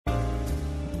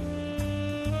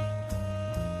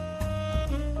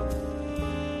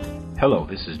Hello,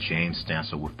 this is James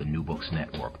Stansel with the New Books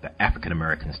Network, the African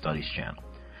American Studies channel.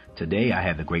 Today I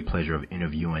have the great pleasure of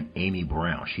interviewing Amy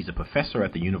Brown. She's a professor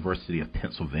at the University of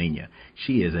Pennsylvania.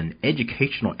 She is an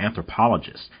educational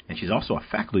anthropologist, and she's also a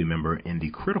faculty member in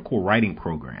the critical writing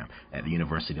program at the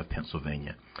University of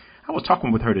Pennsylvania. I was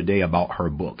talking with her today about her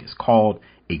book. It's called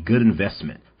A Good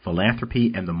Investment,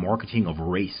 Philanthropy and the Marketing of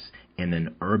Race in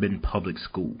an Urban Public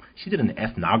School. She did an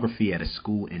ethnography at a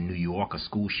school in New York, a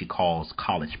school she calls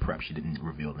College Prep. She didn't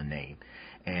reveal the name.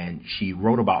 And she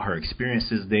wrote about her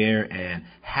experiences there and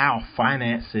how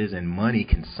finances and money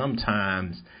can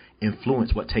sometimes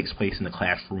influence what takes place in the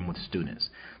classroom with students.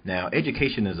 Now,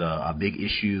 education is a big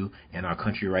issue in our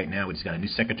country right now. We just got a new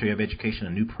Secretary of Education,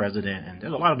 a new president, and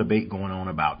there's a lot of debate going on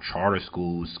about charter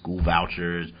schools, school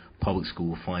vouchers, public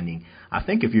school funding. I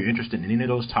think if you're interested in any of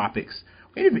those topics,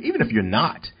 even if you're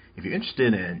not, if you're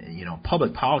interested in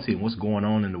public policy and what's going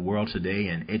on in the world today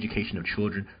and education of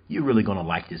children, you're really going to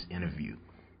like this interview.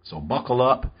 So buckle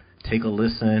up, take a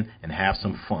listen, and have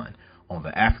some fun on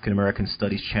the African American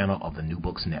Studies channel of the New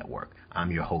Books Network.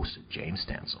 I'm your host, James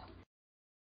Stansel.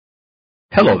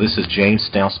 Hello, this is James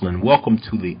Stansel, and welcome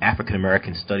to the African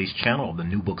American Studies channel of the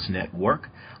New Books Network.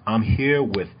 I'm here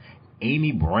with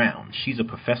Amy Brown. She's a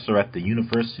professor at the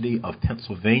University of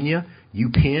Pennsylvania,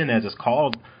 UPenn as it's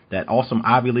called, that awesome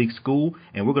Ivy League school,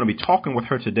 and we're going to be talking with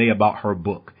her today about her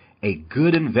book, A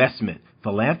Good Investment,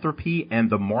 Philanthropy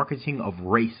and the Marketing of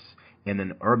Race in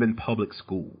an Urban Public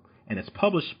School. And it's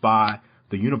published by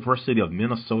the University of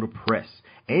Minnesota Press.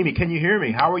 Amy, can you hear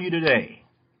me? How are you today?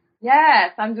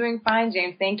 Yes, I'm doing fine,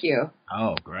 James. Thank you.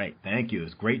 Oh, great. Thank you.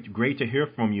 It's great to hear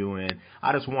from you. And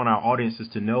I just want our audiences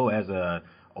to know, as a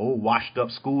old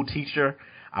washed-up school teacher,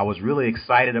 I was really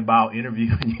excited about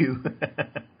interviewing you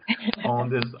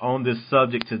on this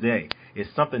subject today. It's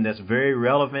something that's very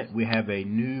relevant. We have a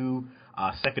new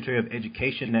Secretary of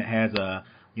Education that has a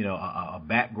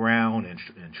background in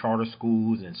charter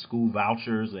schools and school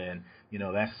vouchers, and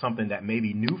that's something that may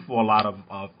be new for a lot of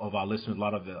our listeners, a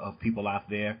lot of people out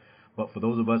there. But for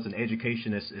those of us in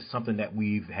education, it's something that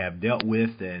we have dealt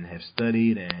with and have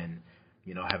studied and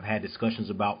have had discussions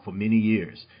about for many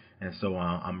years. And so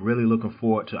I'm really looking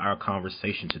forward to our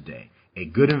conversation today. A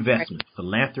Good Investment,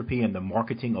 Philanthropy and the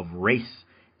Marketing of Race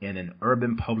in an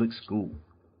Urban Public School.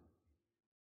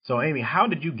 So, Amy, how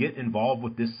did you get involved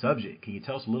with this subject? Can you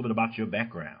tell us a little bit about your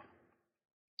background?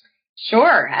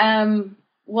 Sure.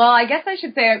 Well, I guess I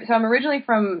should say, so I'm originally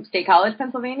from State College,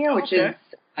 Pennsylvania, which is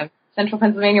central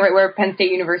Pennsylvania, right where Penn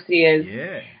State University is.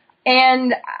 Yeah.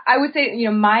 And I would say,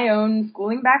 my own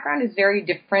schooling background is very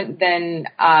different than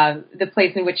the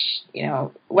place in which,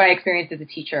 what I experienced as a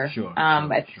teacher at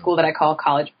the school that I call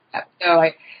College Prep. So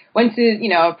I went to,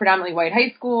 a predominantly white high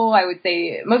school. I would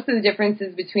say most of the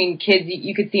differences between kids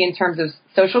you could see in terms of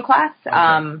social class.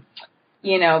 Okay.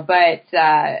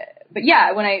 But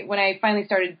yeah, when I finally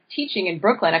started teaching in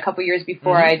Brooklyn a couple years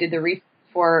before I did the research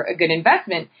for A Good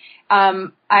Investment,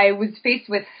 I was faced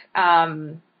with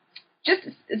just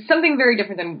something very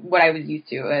different than what I was used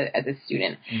to as a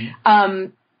student.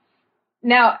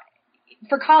 Now,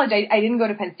 for college, I didn't go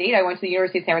to Penn State. I went to the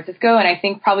University of San Francisco, and I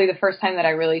think probably the first time that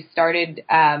I really started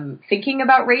thinking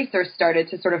about race or started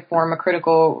to sort of form a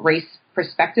critical race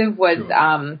perspective was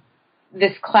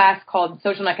this class called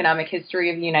Social and Economic History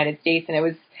of the United States, and it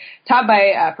was taught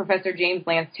by Professor James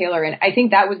Lance Taylor, and I think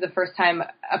that was the first time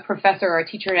a professor or a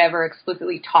teacher had ever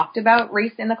explicitly talked about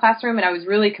race in the classroom, and I was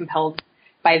really compelled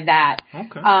by that.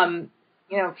 Okay.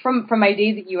 From my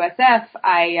days at USF,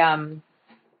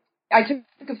 I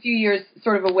took a few years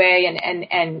sort of away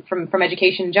and from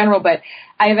education in general, but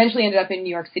I eventually ended up in New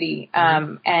York City,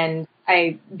 and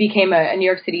I became a New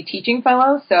York City teaching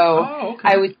fellow. So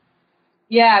I was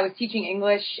teaching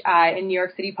English in New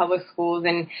York City public schools,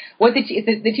 and what the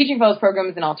Teaching Fellows program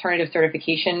is an alternative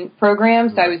certification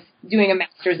program. So I was doing a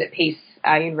master's at Pace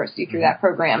University through that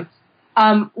program.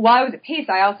 While I was at Pace,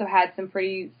 I also had some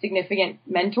pretty significant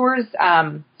mentors.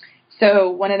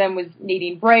 So one of them was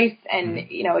Nadine Bryce, and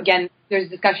again, there's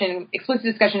explicit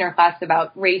discussion in our class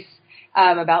about race,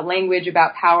 about language,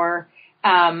 about power,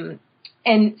 and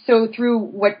so through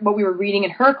what we were reading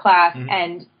in her class,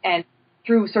 and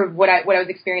through sort of what I was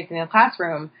experiencing in the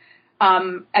classroom,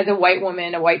 as a white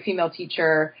woman, a white female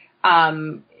teacher,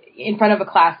 in front of a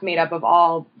class made up of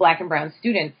all Black and brown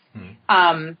students.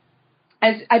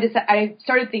 As I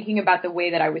started thinking about the way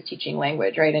that I was teaching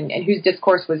language, right, and whose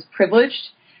discourse was privileged.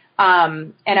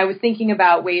 And I was thinking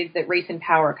about ways that race and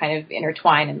power kind of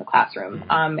intertwine in the classroom,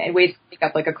 and ways to pick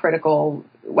up like a critical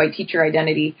white teacher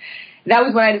identity. That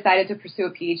was when I decided to pursue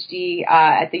a PhD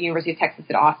at the University of Texas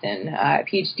at Austin, a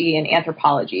PhD in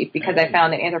anthropology, because I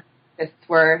found that anthropology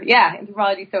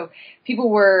anthropology. So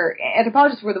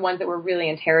anthropologists were the ones that were really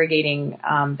interrogating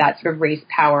that sort of race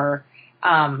power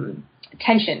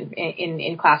tension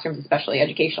in classrooms, especially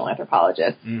educational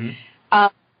anthropologists. Mm-hmm.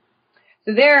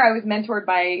 So there I was mentored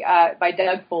by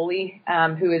Doug Foley,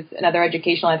 who is another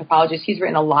educational anthropologist. He's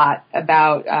written a lot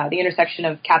about the intersection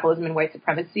of capitalism and white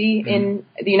supremacy in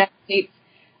the United States.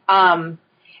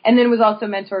 And then was also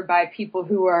mentored by people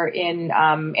who are in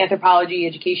anthropology,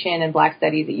 education, and Black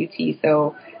studies at UT.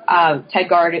 So Ted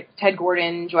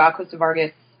Gordon, Joao Costa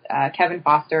Vargas, Kevin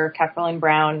Foster, Kathleen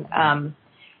Brown.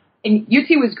 And UT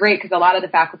was great because a lot of the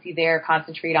faculty there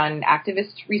concentrate on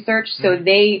activist research. So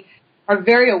they are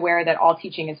very aware that all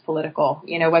teaching is political,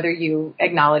 whether you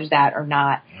acknowledge that or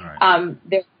not. Right.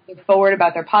 They're forward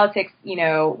about their politics,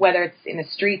 whether it's in the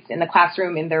streets, in the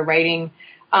classroom, in their writing.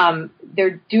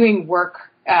 They're doing work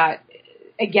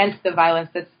against the violence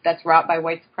that's wrought by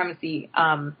white supremacy,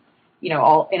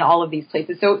 all in all of these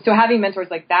places. So having mentors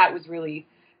like that was really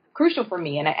crucial for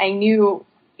me. And I knew,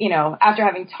 after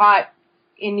having taught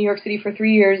in New York City for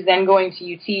 3 years, then going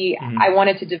to UT, I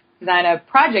wanted to design a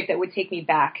project that would take me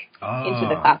back into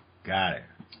the class. Got it.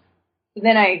 So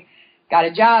then I got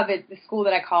a job at the school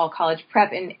that I call college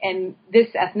prep, and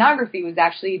this ethnography was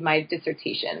actually my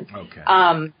dissertation. Okay.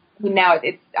 Now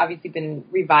it's obviously been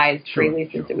revised greatly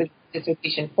since it was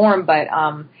dissertation form, but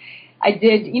I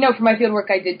did, for my field work,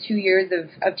 I did 2 years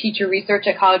of teacher research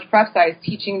at college prep. So I was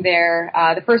teaching there.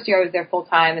 The first year I was there full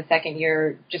time. The second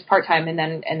year just part time, and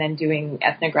then doing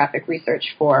ethnographic research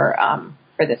for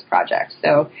this project.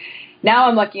 So now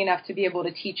I'm lucky enough to be able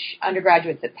to teach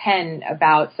undergraduates at Penn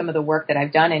about some of the work that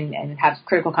I've done and have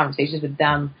critical conversations with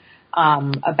them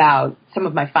about some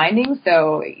of my findings.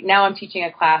 So now I'm teaching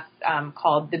a class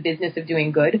called The Business of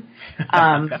Doing Good.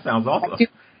 That sounds awesome.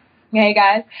 Hey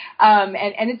guys.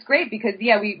 And it's great because,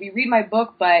 we read my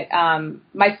book, but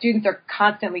my students are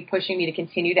constantly pushing me to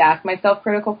continue to ask myself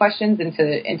critical questions and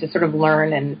to sort of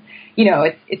learn. And,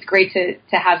 it's great to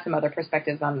have some other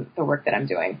perspectives on the work that I'm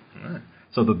doing. All right.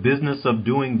 So The Business of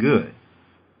Doing Good.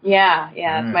 Yeah,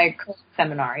 it's my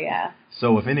seminar, yeah.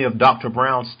 So if any of Dr.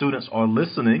 Brown's students are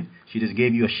listening, she just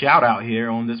gave you a shout out here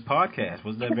on this podcast.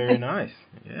 Was that very nice?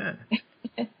 Yeah.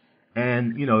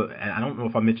 And, and I don't know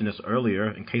if I mentioned this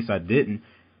earlier. In case I didn't,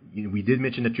 we did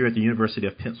mention that you're at the University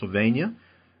of Pennsylvania,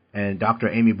 and Dr.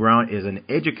 Amy Brown is an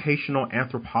educational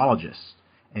anthropologist,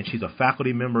 and she's a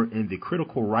faculty member in the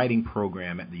critical writing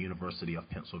program at the University of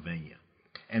Pennsylvania.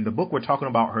 And the book we're talking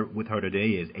about with her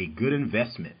today is A Good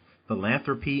Investment,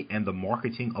 Philanthropy and the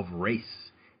Marketing of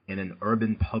Race in an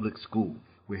Urban Public School.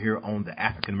 We're here on the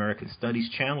African American Studies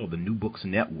channel, the New Books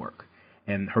Network.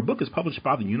 And her book is published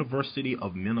by the University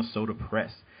of Minnesota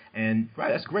Press. And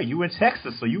that's great. You were in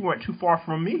Texas, so you weren't too far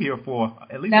from me here for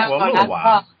at least a little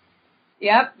while.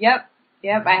 Yep.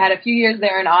 I had a few years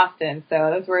there in Austin,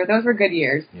 so those were good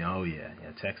years. Oh yeah,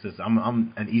 Texas.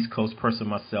 I'm an East Coast person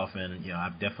myself, and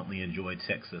I've definitely enjoyed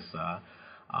Texas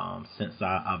since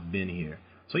I've been here.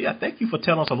 So thank you for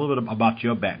telling us a little bit about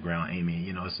your background,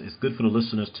 Amy. It's good for the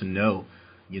listeners to know.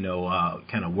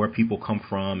 Kind of where people come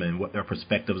from and what their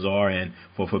perspectives are. And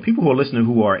for people who are listening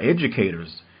who are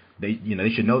educators, they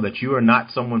should know that you are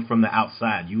not someone from the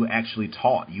outside. You were actually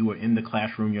taught. You were in the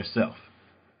classroom yourself,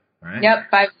 right? Yep,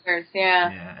 5 years, yeah.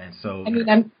 Yeah, and so... I'm in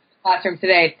the classroom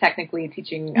today, technically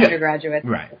teaching undergraduates.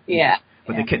 Right. Yeah.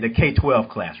 But the K-12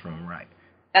 classroom, right?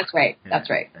 That's right. That's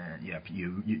right.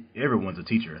 You everyone's a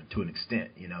teacher to an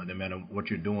extent, no matter what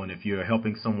you're doing. If you're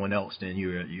helping someone else, then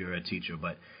you're a teacher.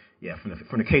 But yeah,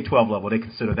 from the K-12 level, they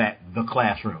consider that the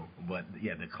classroom. But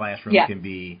the classroom can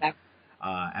be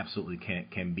absolutely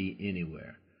can be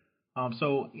anywhere.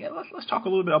 Let's talk a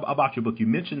little bit about your book. You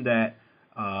mentioned that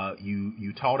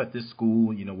you taught at this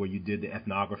school, where you did the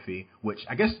ethnography. Which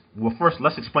I guess, first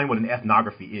let's explain what an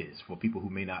ethnography is for people who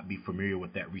may not be familiar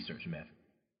with that research method.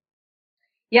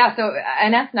 Yeah, so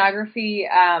an ethnography,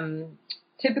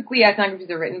 typically ethnographies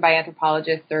are written by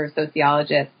anthropologists or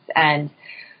sociologists, and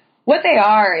what they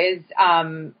are is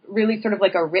really sort of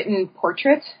like a written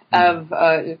portrait of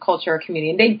a culture or community.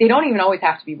 And they don't even always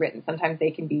have to be written. Sometimes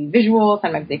they can be visual,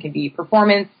 sometimes they can be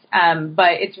performance,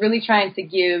 but it's really trying to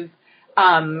give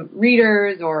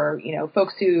readers or,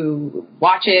 folks who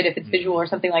watch it, if it's visual or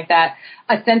something like that,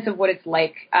 a sense of what it's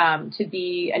like to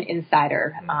be an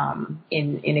insider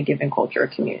in a given culture or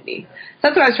community. So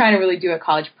that's what I was trying to really do at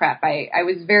college prep. I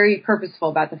was very purposeful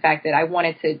about the fact that I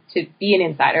wanted to be an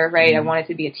insider, right? I wanted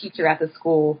to be a teacher at the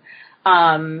school.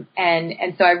 And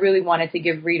so I really wanted to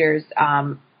give readers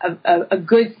a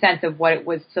good sense of what it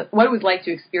was like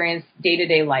to experience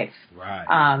day-to-day life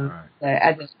right.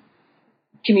 As a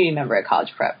community member at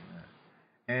college prep.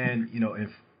 And,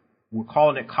 we're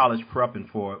calling it college prep, and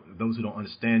for those who don't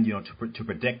understand, to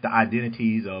protect the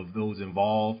identities of those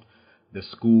involved, the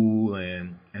school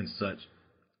and such.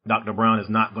 Dr. Brown is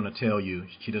not going to tell you.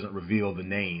 She doesn't reveal the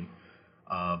name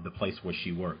of the place where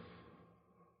she worked.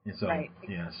 And so, right.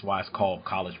 That's why it's called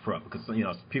college prep, because,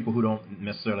 people who don't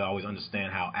necessarily always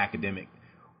understand how academic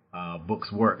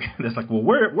books work. It's like, well,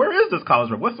 where is this college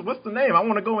prep? What's the name? I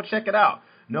want to go and check it out.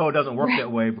 No, it doesn't work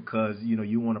that way, because,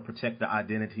 you want to protect the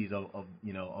identities of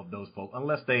those folks,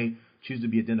 unless they choose to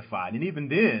be identified. And even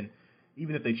then,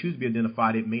 even if they choose to be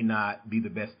identified, it may not be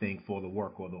the best thing for the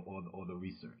work or the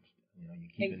research.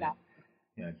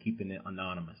 You're keeping it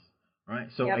anonymous, right?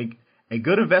 So yep. A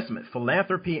good investment: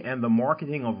 philanthropy and the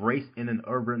marketing of race in an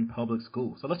urban public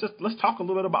school. So let's talk a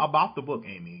little bit about the book,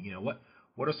 Amy.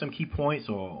 What are some key points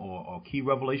or key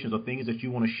revelations or things that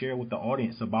you want to share with the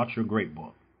audience about your great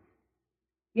book?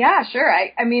 Yeah, sure.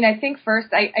 I mean, I think first,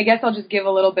 I guess I'll just give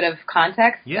a little bit of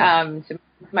context to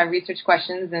my research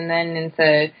questions, and then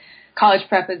into college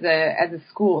prep as a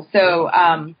school. So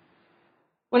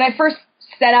when I first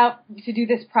set out to do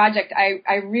this project,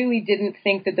 I really didn't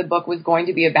think that the book was going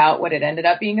to be about what it ended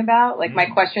up being about. Like, my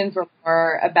questions were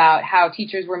more about how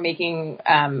teachers were making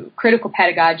critical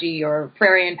pedagogy or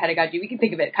Freirian pedagogy. We can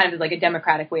think of it kind of like a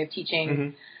democratic way of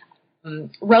teaching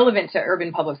relevant to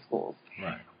urban public schools.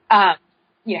 Right.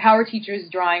 How are teachers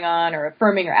drawing on or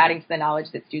affirming or adding to the knowledge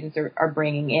that students are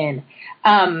bringing in?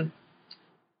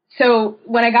 So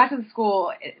when I got to the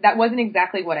school, that wasn't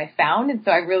exactly what I found. And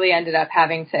so I really ended up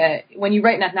having to, when you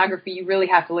write an ethnography, you really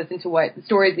have to listen to what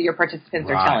stories that your participants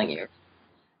are telling you.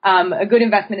 A good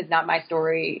investment is not my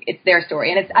story. It's their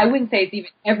story. And I wouldn't say it's even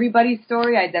everybody's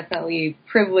story. I definitely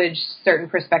privilege certain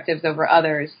perspectives over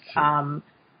others,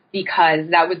 because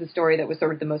that was the story that was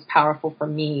sort of the most powerful for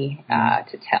me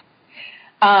to tell.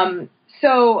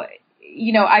 So,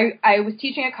 I was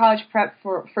teaching at college prep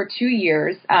for 2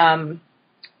 years,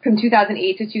 from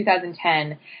 2008 to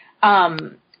 2010.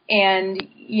 And,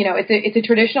 it's a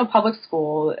traditional public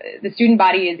school. The student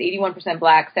body is 81%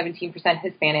 Black, 17%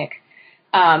 Hispanic.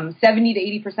 70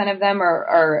 to 80% of them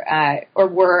are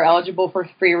were eligible for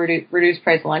free reduced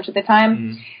price lunch at the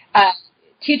time.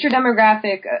 Teacher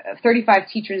demographic, 35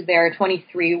 teachers there,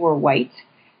 23 were white.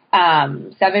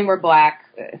 7 were Black,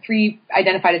 3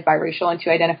 identified as biracial, and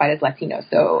 2 identified as Latino.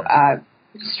 So,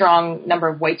 strong number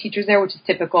of white teachers there, which is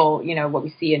typical, what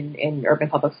we see in urban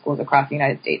public schools across the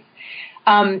United States.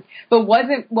 But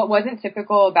what wasn't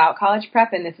typical about college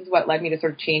prep, and this is what led me to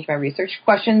sort of change my research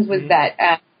questions, was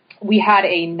that we had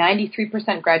a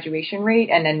 93% graduation rate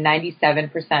and a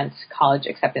 97% college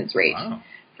acceptance rate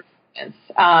for students.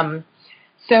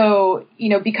 So,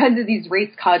 because of these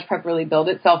rates, college prep really billed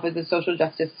itself as a social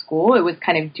justice school. It was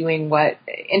kind of doing what,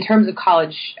 in terms of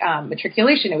college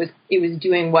matriculation, it was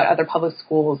doing what other public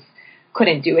schools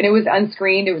couldn't do. And it was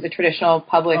unscreened. It was a traditional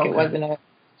public. Okay. It wasn't a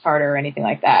charter or anything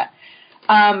like that.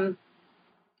 Now,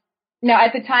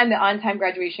 at the time, the on-time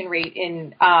graduation rate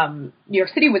in New York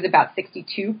City was about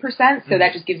 62%. So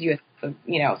that just gives you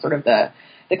sort of the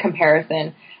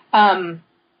comparison.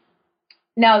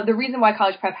 Now, the reason why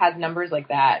college prep has numbers like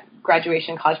that,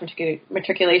 graduation, college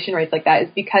matriculation rates like that, is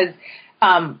because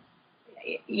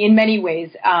in many ways,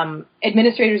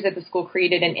 administrators at the school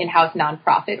created an in-house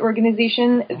nonprofit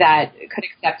organization that could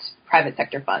accept private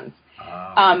sector funds.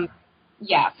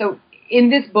 So in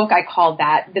this book, I call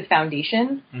that the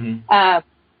foundation.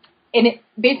 And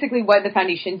basically what the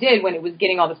foundation did when it was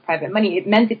getting all this private money, it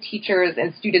meant that teachers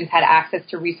and students had access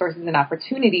to resources and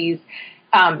opportunities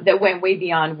that went way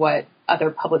beyond what other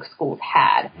public schools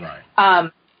had.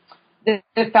 Right. The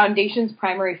foundation's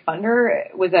primary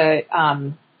funder was a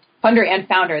funder and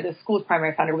founder. The school's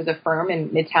primary founder was a firm in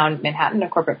Midtown Manhattan, a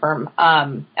corporate firm,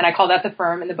 and I call that the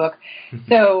firm in the book.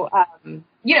 So,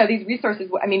 these resources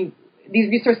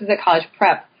at college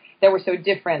prep that were so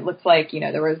different looked like,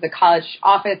 there was the college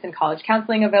office and college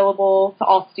counseling available to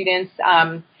all students.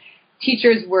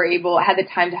 Teachers had the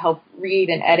time to help read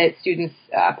and edit students'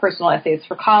 personal essays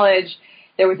for college.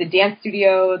 There was a dance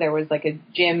studio. There was like a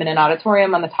gym and an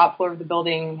auditorium on the top floor of the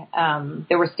building.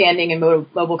 There were standing and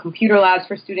mobile computer labs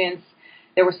for students.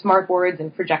 There were smart boards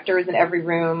and projectors in every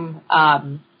room.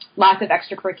 Lots of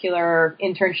extracurricular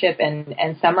internship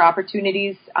and summer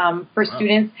opportunities for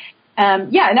students.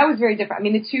 And that was very different. I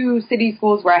mean, the 2 city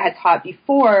schools where I had taught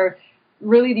before,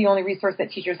 really the only resource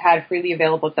that teachers had freely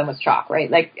available to them was chalk,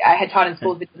 right? Like, I had taught in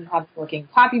schools that didn't have a working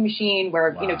copy machine,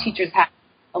 where teachers had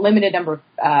a limited amount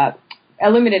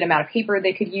of paper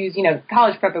they could use.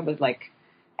 College prep was like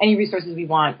any resources we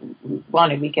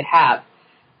wanted, we could have.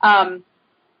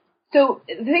 So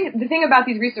the thing about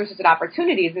these resources and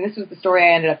opportunities, and this was the story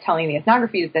I ended up telling in the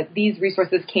ethnography, is that these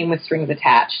resources came with strings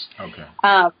attached. Okay.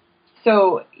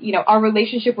 So, our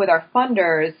relationship with our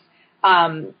funders,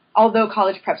 although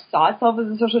College Prep saw itself as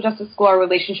a social justice school, our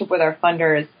relationship with our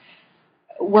funders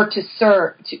worked to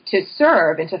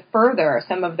serve and to further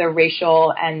some of the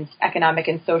racial and economic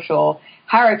and social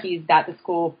hierarchies that the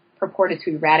school purported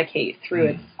to eradicate through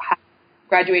its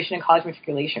graduation and college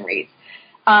matriculation rates.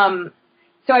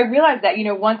 So I realized that,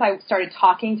 once I started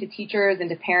talking to teachers and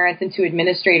to parents and to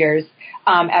administrators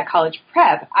at College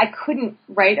Prep, I couldn't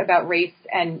write about race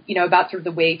and, about sort of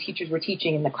the way teachers were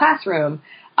teaching in the classroom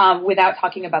without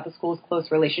talking about the school's close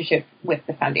relationship with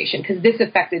the foundation, because this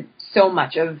affected so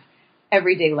much of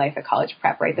everyday life at College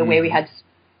Prep, right? The way we had to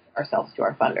ourselves to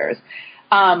our funders.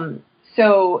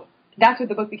 So that's what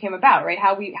the book became about, right?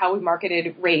 How we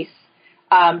marketed race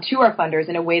to our funders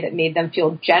in a way that made them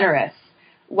feel generous,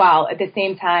 while at the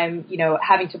same time,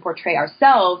 having to portray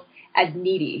ourselves as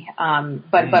needy,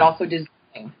 but also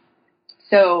deserving.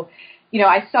 So,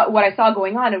 I saw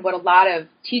going on, and what a lot of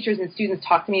teachers and students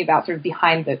talk to me about, sort of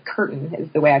behind the curtain, is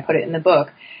the way I put it in the book,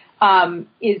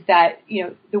 is that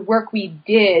the work we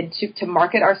did to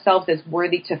market ourselves as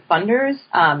worthy to funders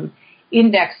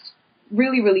indexed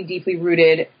really, really deeply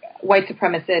rooted white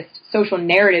supremacist social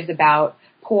narratives about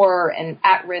poor and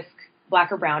at-risk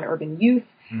Black or brown urban youth.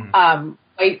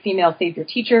 White female savior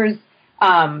teachers,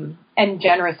 and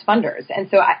generous funders. And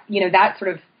so, that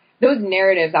sort of, those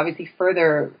narratives obviously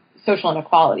further social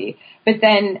inequality. But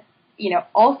then,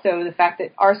 also the fact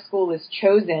that our school is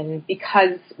chosen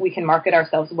because we can market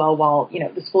ourselves well, while,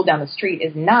 the school down the street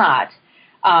is not,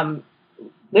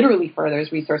 literally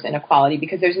furthers resource inequality,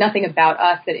 because there's nothing about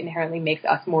us that inherently makes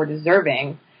us more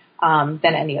deserving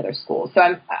than any other school. So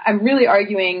I'm really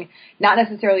arguing not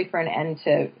necessarily for an end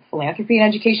to philanthropy in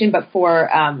education, but for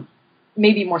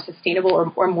maybe more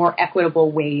sustainable or more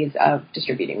equitable ways of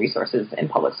distributing resources in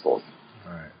public schools.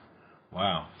 All right.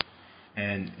 Wow.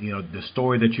 And, the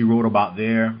story that you wrote about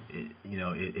there,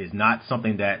 is not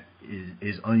something that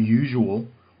is unusual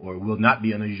or will not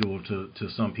be unusual to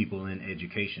some people in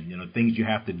education. Things you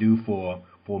have to do for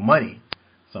money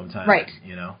sometimes, Right.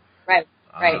 Right.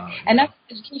 Right. And that's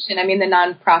education. I mean, the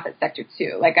nonprofit sector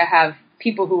too. Like, I have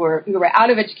people who are out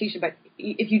of education, but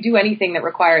if you do anything that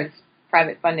requires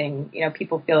private funding,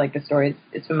 people feel like the story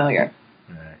is familiar.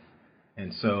 Right.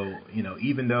 And so,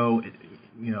 even though,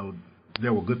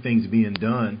 there were good things being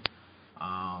done,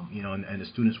 and the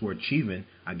students were achieving,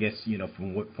 I guess,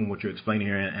 from what you're explaining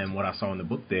here and what I saw in the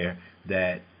book there,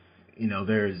 that,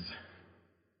 there's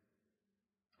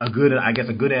a good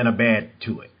and a bad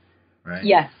to it. Right.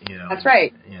 Yes, that's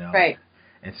right. Right.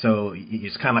 And so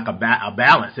it's kind of like a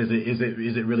balance. Is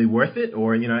it really worth it,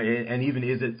 or and even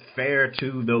is it fair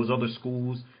to those other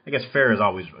schools? I guess fair is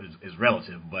always is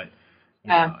relative, but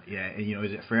and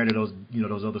is it fair to those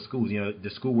other schools? The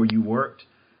school where you worked,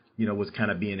 was kind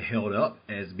of being held up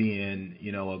as being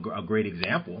a great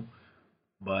example,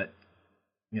 but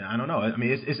I don't know. I mean,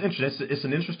 it's interesting. It's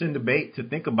an interesting debate to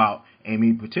think about,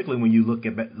 Amy, particularly when you look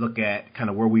at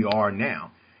kind of where we are now.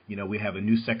 We have a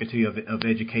new Secretary of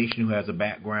Education who has a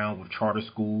background with charter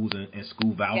schools and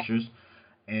school vouchers.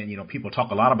 Yeah. And, people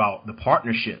talk a lot about the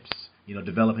partnerships,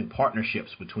 developing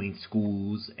partnerships between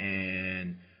schools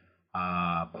and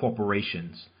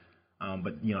corporations.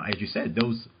 But, as you said,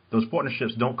 those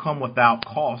partnerships don't come without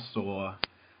costs or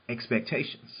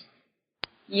expectations.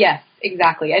 Yes,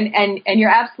 exactly. And you're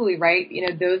absolutely right.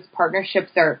 Those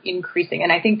partnerships are increasing.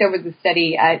 And I think there was a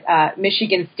study at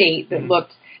Michigan State that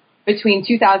looked between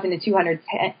 2000 and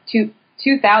 2010,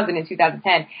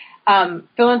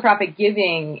 philanthropic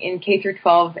giving in K through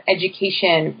 12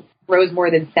 education rose more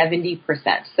than 70%.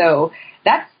 So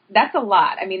that's a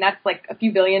lot. I mean, that's like a few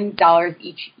 $1 billion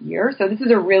each year. So this is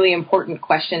a really important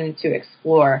question to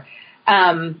explore.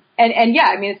 And yeah,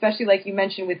 I mean, especially like you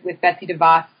mentioned with Betsy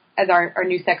DeVos as our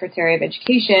new Secretary of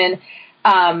Education,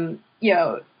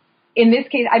 in this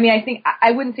case, I mean, I think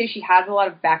I wouldn't say she has a lot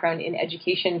of background in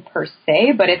education per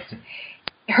se, but it's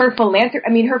her philanthropy. I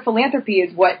mean, her philanthropy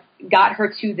is what got her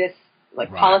to this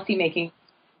policymaking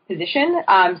position.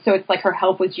 So it's like her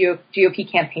help with GOP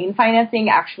campaign financing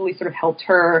actually sort of helped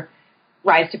her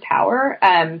rise to power,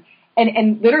 and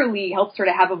literally helps her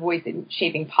to have a voice in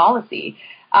shaping policy.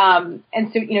 And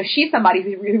so she's somebody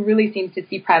who really seems to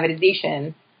see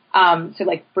privatization. So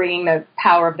like bringing the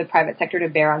power of the private sector to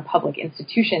bear on public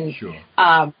institutions, sure.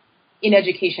 In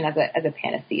education as a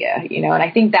panacea, and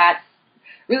I think that's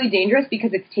really dangerous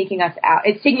because it's taking us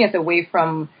away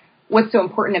from what's so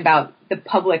important about the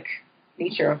public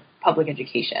nature of public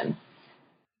education.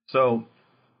 So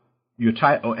your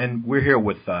title, and we're here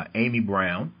with Amy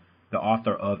Brown, the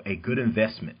author of A Good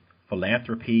Investment,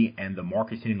 Philanthropy and the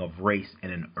Marketing of Race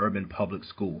in an Urban Public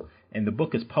School. And the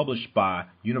book is published by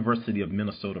University of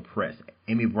Minnesota Press.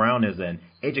 Amy Brown is an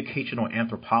educational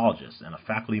anthropologist and a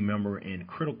faculty member in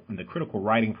the critical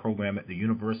writing program at the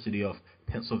University of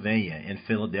Pennsylvania in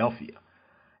Philadelphia.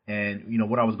 And,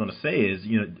 what I was going to say is,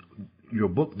 your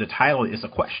book, the title is a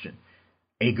question,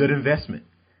 A Good Investment.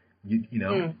 Do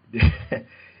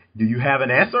you have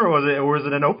an answer, or is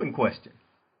it an open question?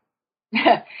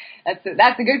 That's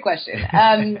a good question.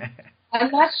 I'm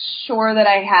not sure that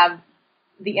I have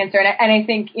the answer, and I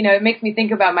think it makes me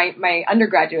think about my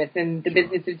undergraduates in the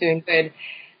business of doing good.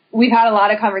 We've had a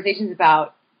lot of conversations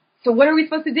about, so what are we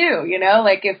supposed to do?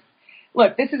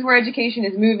 This is where education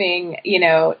is moving.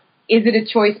 Is it a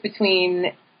choice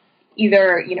between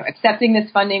either, accepting this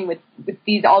funding with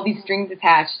all these strings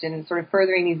attached and sort of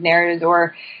furthering these narratives,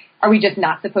 or are we just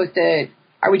supposed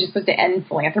to end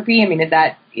philanthropy? I mean, is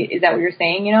that what you're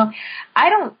saying?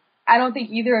 I don't think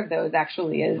either of those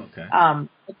actually is a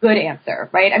good answer,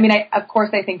 right? I mean, of course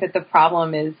I think that the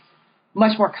problem is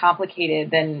much more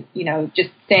complicated than, just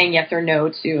saying yes or no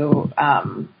to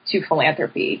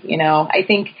philanthropy. I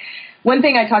think one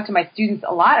thing I talk to my students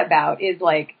a lot about is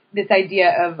this idea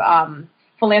of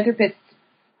philanthropists.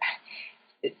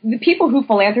 The people who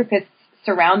philanthropists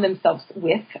surround themselves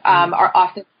with are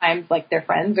oftentimes their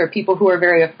friends or people who are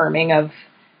very affirming of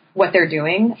what they're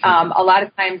doing. Sure. A lot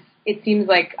of times it seems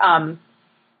like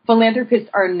philanthropists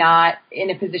are not in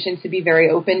a position to be very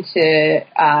open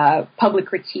to public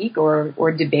critique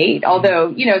or debate.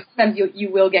 Although, sometimes you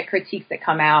will get critiques that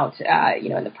come out,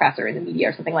 in the press or in the media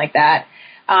or something like that,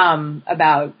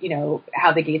 about,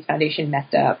 how the Gates Foundation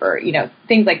messed up or,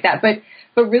 things like that.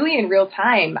 But really in real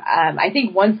time, I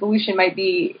think one solution might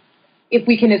be, if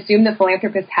we can assume that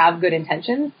philanthropists have good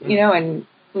intentions, and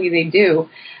hopefully they do,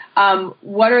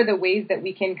 what are the ways that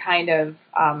we can kind of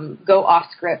go off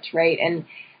script, right? And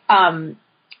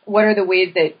what are the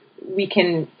ways that we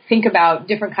can think about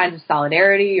different kinds of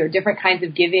solidarity or different kinds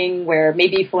of giving, where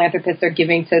maybe philanthropists are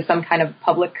giving to some kind of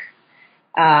public,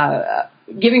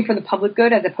 giving for the public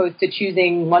good as opposed to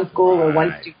choosing one school or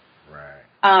one student.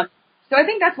 Right. So I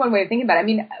think that's one way of thinking about it. I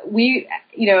mean, we,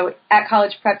 at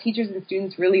college prep, teachers and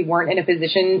students really weren't in a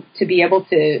position to be able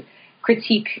to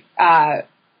critique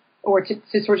or to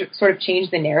sort of change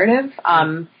the narrative.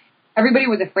 Everybody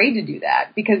was afraid to do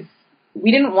that because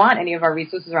we didn't want any of our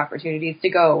resources or opportunities to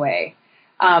go away.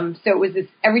 So it was this,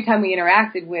 every time we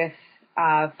interacted with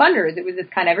funders, it was this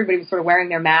kind of, everybody was sort of wearing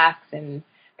their masks and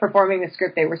performing the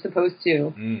script they were supposed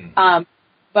to.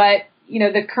 But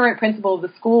the current principal of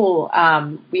the school,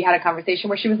 we had a conversation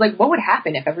where she was like, what would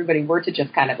happen if everybody were to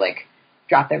just kind of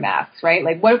drop their masks, right?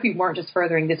 What if we weren't just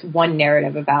furthering this one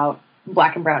narrative about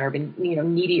Black and brown urban,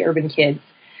 needy urban kids?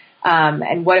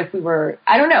 And what if we were,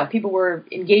 I don't know, people were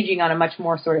engaging on a much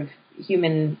more sort of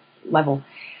human level.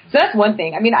 So that's one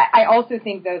thing. I mean, I also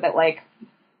think though that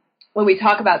when we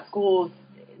talk about schools,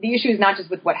 the issue is not just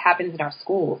with what happens in our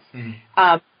schools.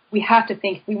 We have to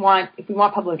think, if we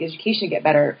want public education to get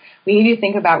better, we need to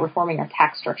think about reforming our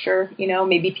tax structure.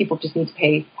 Maybe people just need to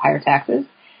pay higher taxes.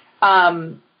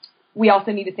 We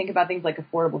also need to think about things like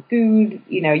affordable food,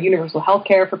 universal health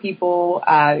care for people,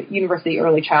 universal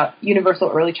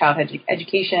early childhood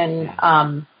education,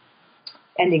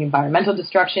 ending environmental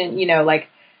destruction,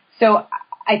 so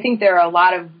I think there are a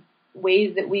lot of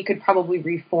ways that we could probably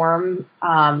reform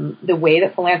the way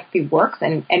that philanthropy works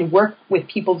and work with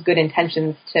people's good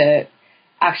intentions to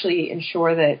actually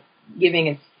ensure that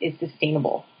giving is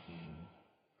sustainable.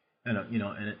 And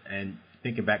and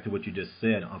thinking back to what you just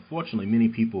said, unfortunately, many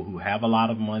people who have a lot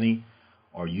of money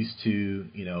are used to,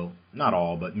 not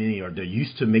all, but many they're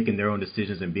used to making their own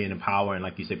decisions and being in power. And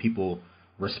like you said, people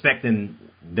respecting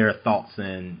their thoughts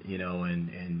and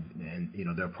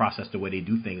their process, the way they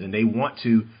do things, and they want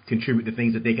to contribute to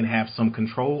things that they can have some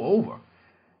control over,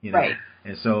 Right.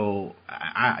 And so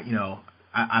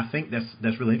I think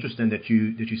that's really interesting that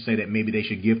you say that maybe they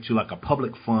should give to a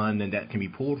public fund and that can be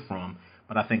pulled from.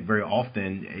 But I think very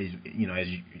often, as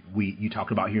you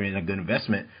talked about here in A Good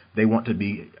Investment, they want to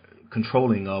be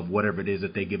controlling of whatever it is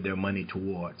that they give their money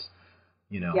towards.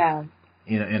 Yeah.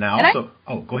 And I also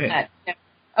go ahead.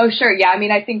 Oh, sure. Yeah. I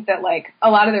mean, I think that a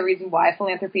lot of the reason why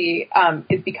philanthropy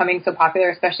is becoming so popular,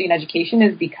 especially in education,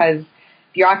 is because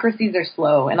bureaucracies are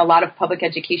slow, and a lot of public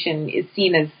education is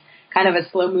seen as kind of a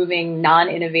slow-moving,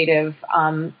 non-innovative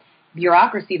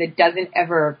bureaucracy that doesn't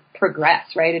ever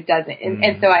progress, right? It doesn't.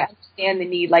 And so I understand the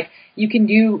need. You can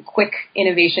do quick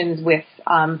innovations with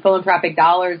philanthropic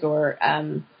dollars or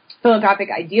philanthropic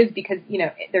ideas because,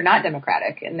 they're not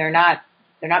democratic and they're not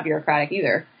bureaucratic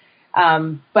either.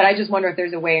 But I just wonder if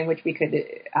there's a way in which we could,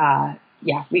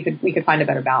 we could find a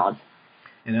better balance.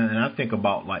 And I think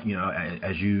about, like,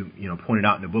 as you pointed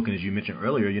out in the book, and as you mentioned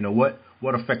earlier,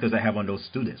 what effect does that have on those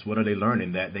students? What are they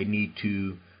learning? That they need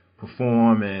to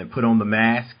perform and put on the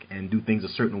mask and do things a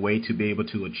certain way to be able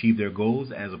to achieve their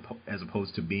goals, as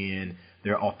opposed to being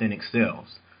their authentic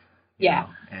selves. Yeah,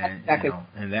 and exactly.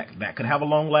 And that could have a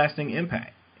long lasting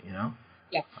impact.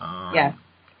 Yeah.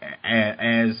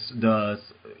 As does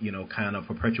kind of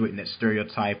perpetuating that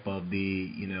stereotype of the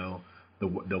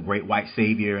great white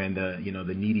savior and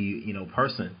the needy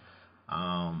person.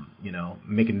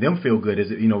 Making them feel good.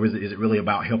 Is it really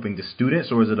about helping the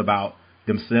students, or is it about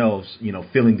themselves,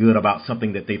 feeling good about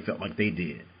something that they felt like they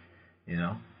did,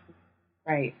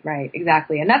 Right,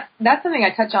 exactly. And that's something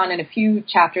I touch on in a few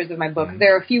chapters of my book. Mm-hmm.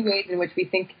 There are a few ways in which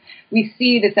we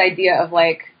see this idea of,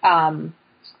 like,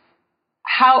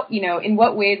 how, in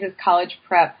what ways is college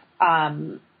prep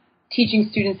teaching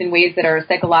students in ways that are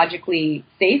psychologically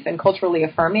safe and culturally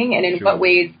affirming, and in what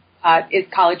ways is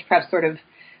college prep sort of,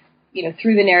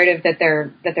 through the narrative that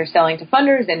they're selling to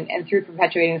funders and through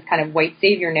perpetuating this kind of white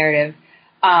savior narrative,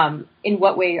 in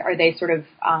what way are they sort of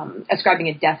ascribing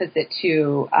a deficit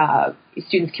to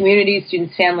students' communities,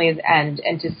 students' families, and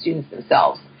to students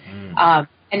themselves?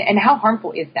 And how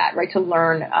harmful is that, right, to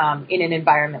learn in an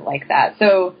environment like that?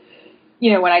 So,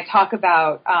 when I talk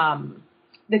about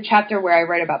the chapter where I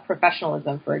write about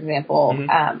professionalism, for example,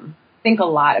 think a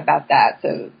lot about that.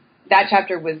 So that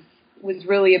chapter was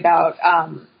really about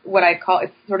what I call,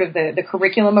 it's sort of the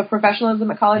curriculum of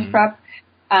professionalism at college prep.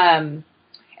 And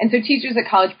so teachers at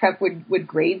college prep would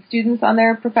grade students on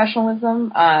their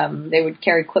professionalism. They would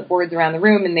carry clipboards around the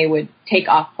room, and they would take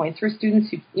off points for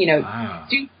students who,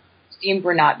 students deemed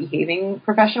were not behaving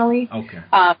professionally. Okay.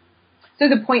 So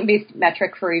the point-based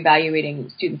metric for evaluating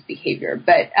students' behavior.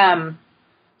 But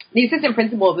the assistant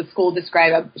principal of the school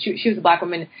described, she was a black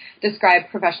woman, described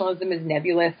professionalism as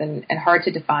nebulous and hard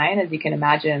to define, as you can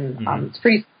imagine. It's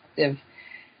pretty subjective.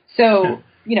 So,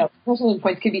 professionalism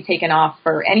points could be taken off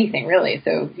for anything, really.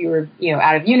 So if you were,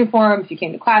 out of uniform, if you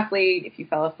came to class late, if you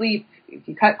fell asleep, if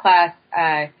you cut class,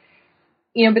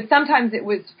 but sometimes it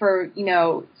was for,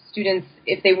 students,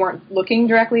 if they weren't looking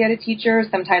directly at a teacher.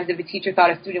 Sometimes if a teacher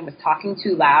thought a student was talking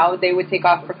too loud, they would take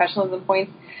off professionalism points.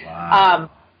 Wow.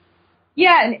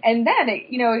 And then,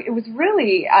 it was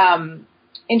really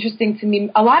interesting to me.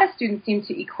 A lot of students seem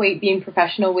to equate being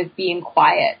professional with being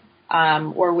quiet,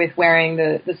 or with wearing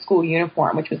the school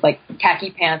uniform, which was like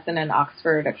khaki pants and an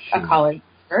Oxford, a college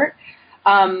shirt.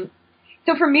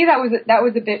 So for me, that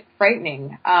was a bit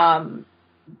frightening.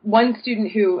 One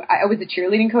student who I was a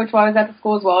cheerleading coach while I was at the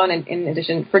school as well, and in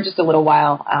addition, for just a little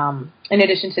while, in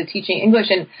addition to teaching English,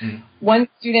 and one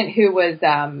student who was,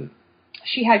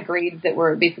 she had grades that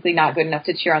were basically not good enough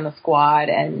to cheer on the squad,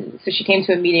 and so she came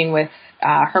to a meeting with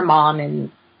her mom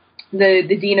and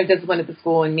the dean of discipline at the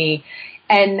school and me,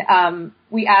 and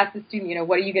we asked the student,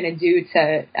 what are you going to do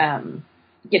to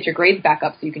get your grades back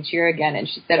up so you can cheer again? And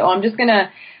she said, I'm just going to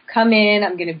come in,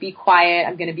 I'm going to be quiet,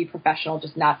 I'm going to be professional,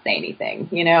 just not say anything,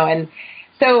 and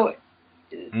so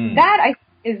that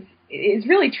is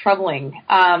really troubling.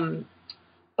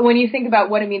 When you think about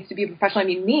what it means to be a professional,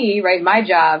 me, right, my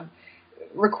job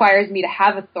requires me to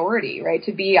have authority, right,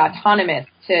 to be autonomous,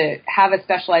 to have a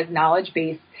specialized knowledge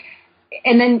base.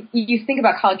 And then you think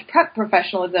about college prep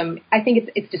professionalism, I think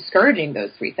it's discouraging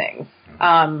those three things.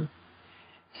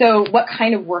 So what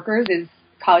kind of workers is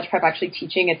college prep actually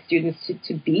teaching its students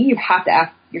to be? You have to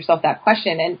ask yourself that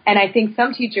question. And I think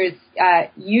some teachers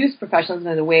use professionalism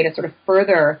as a way to sort of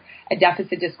further a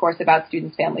deficit discourse about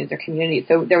students' families or communities.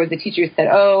 So there was a teacher who said,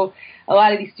 a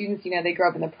lot of these students, they grow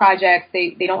up in the projects.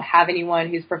 They don't have anyone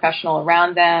who's professional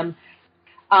around them.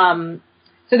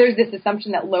 So there's this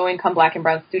assumption that low-income black and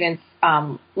brown students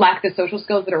lack the social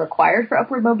skills that are required for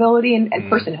upward mobility and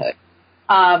personhood.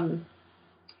 And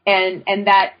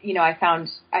that, I found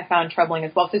troubling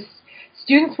as well. So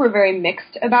students were very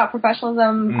mixed about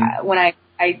professionalism. When I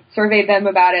surveyed them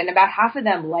about it, and about half of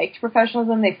them liked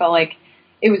professionalism. They felt like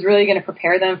it was really going to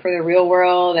prepare them for the real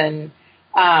world, and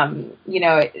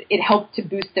it helped to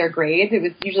boost their grades. It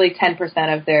was usually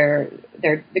 10% of the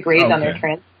grades on their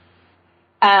transcript.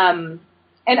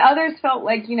 And others felt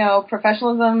like,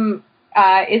 professionalism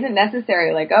isn't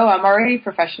necessary. Like, I'm already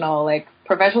professional. Like,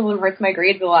 professionalism hurts my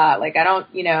grades a lot. Like, I don't,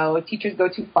 teachers go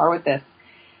too far with this.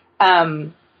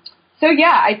 So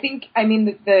yeah, I think,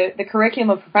 the curriculum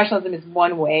of professionalism is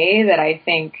one way that I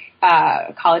think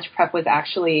college prep was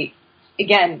actually,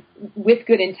 again, with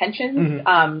good intentions,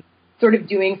 sort of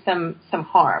doing some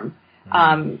harm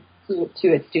to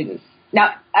its students.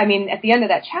 Now, at the end of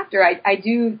that chapter, I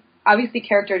do, obviously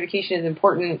character education is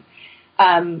important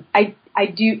I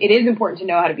do. It is important to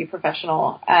know how to be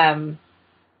professional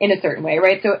in a certain way,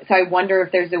 right? So I wonder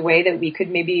if there's a way that we could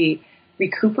maybe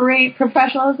recuperate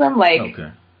professionalism, like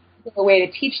a way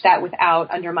to teach that without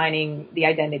undermining the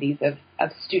identities of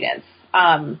students.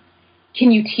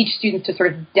 Can you teach students to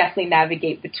sort of deftly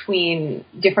navigate between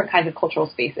different kinds of cultural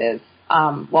spaces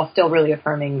while still really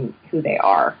affirming who they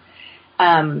are?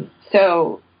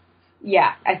 So,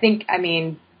 yeah, I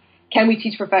mean, can we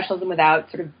teach professionalism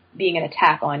without sort of being an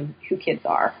attack on who kids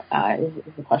are is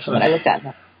the question that I looked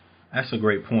at. That's a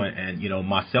great point. And,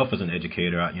 myself as an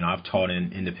educator, I've taught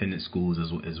in independent schools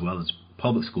as well as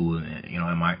public schools,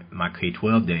 in my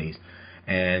K-12 days.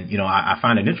 And, I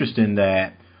find it interesting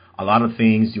that a lot of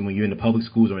things when you're in the public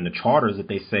schools or in the charters that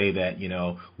they say that,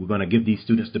 we're going to give these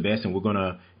students the best and we're going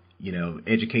to,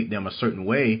 educate them a certain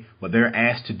way, but they're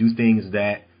asked to do things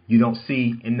that you don't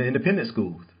see in the independent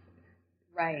schools.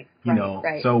 Right.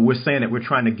 So we're saying that we're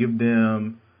trying to give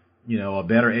them, a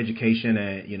better education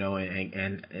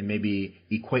and maybe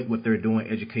equate what they're doing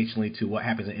educationally to what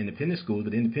happens in independent schools.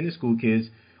 But independent school kids,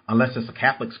 unless it's a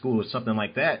Catholic school or something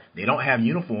like that, they don't have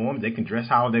uniforms. They can dress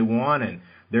how they want, and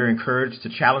they're encouraged to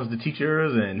challenge the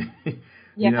teachers and,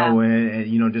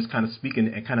 and just kind of speak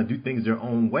and kind of do things their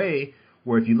own way.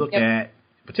 Where if you look at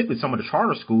particularly some of the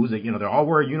charter schools that, they all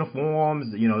wear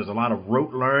uniforms, there's a lot of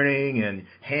rote learning and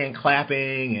hand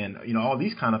clapping and, all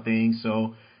these kind of things.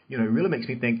 So, it really makes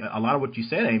me think a lot of what you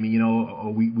said, Amy,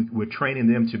 we're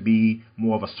training them to be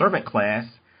more of a servant class,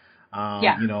 and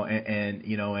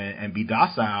be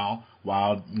docile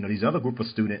while, these other group of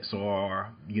students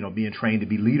are, being trained to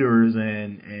be leaders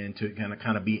and to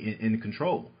kind of be in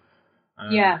control.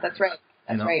 Yeah, that's right.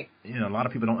 That's right. A lot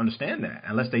of people don't understand that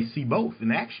unless they see both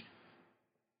in action.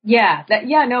 Yeah,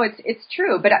 it's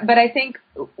true. But I think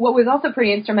what was also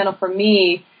pretty instrumental for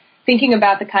me thinking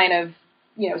about the kind of,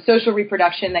 social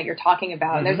reproduction that you're talking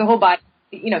about. And there's a whole body,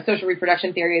 social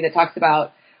reproduction theory that talks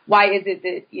about why is it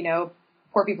that,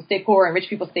 poor people stay poor and rich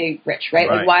people stay rich, right?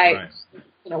 Like why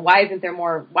why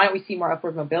don't we see more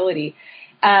upward mobility?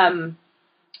 And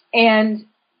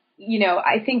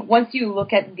I think once you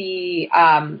look at the,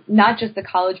 not just the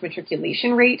college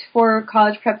matriculation rate for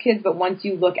college prep kids, but once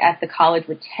you look at the college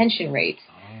retention rate,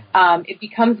 it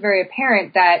becomes very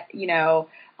apparent that,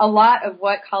 a lot of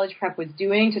what college prep was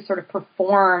doing to sort of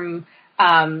perform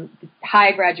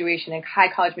high graduation and high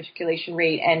college matriculation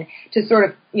rate and to sort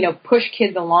of, push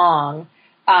kids along,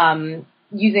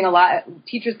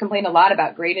 teachers complained a lot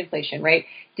about grade inflation, right?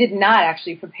 Did not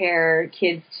actually prepare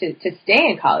kids to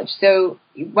stay in college. So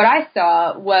what I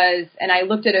saw was, and I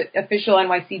looked at official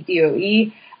NYC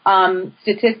DOE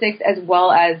statistics as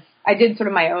well as I did sort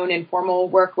of my own informal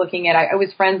work looking at, I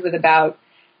was friends with about,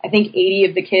 I think 80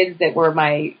 of the kids that were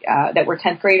that were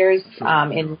 10th graders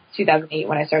in 2008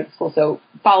 when I started school. So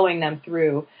following them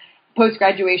through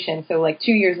post-graduation. So like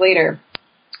 2 years later,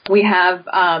 we have,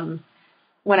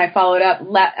 when I followed up,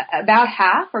 about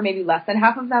half or maybe less than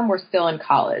half of them were still in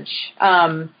college.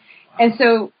 And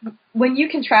so when you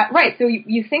contrast, right, so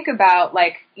you think about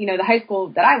like, the high school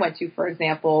that I went to, for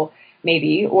example,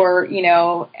 maybe, or,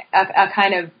 a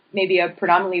kind of maybe a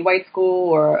predominantly white school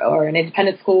or an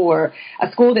independent school or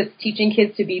a school that's teaching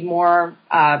kids to be more,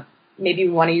 maybe we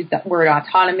want to use that word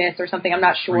autonomous or something, I'm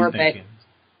not sure, but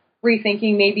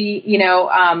rethinking maybe,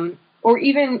 or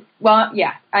even,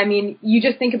 you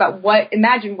just think about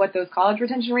imagine what those college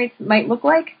retention rates might look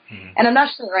like. Mm-hmm. And I'm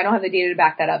not sure, I don't have the data to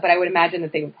back that up, but I would imagine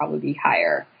that they would probably be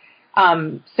higher.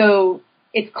 So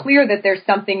it's clear that there's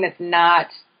something that's not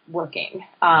working,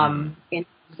 in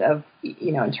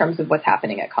terms of what's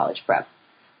happening at college prep.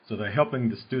 So they're helping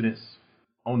the students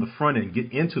on the front end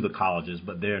get into the colleges,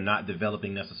 but they're not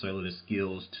developing necessarily the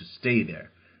skills to stay there,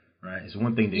 right? It's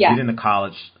one thing to get into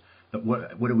college.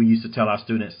 What do we used to tell our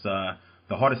students? The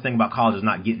hardest thing about college is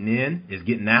not getting in, is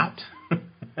getting out.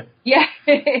 Yeah,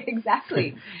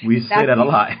 exactly. We used to say that a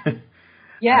lot.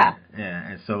 Yeah.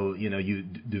 And so, you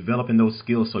developing those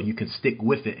skills so you can stick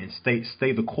with it and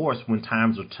stay the course when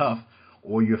times are tough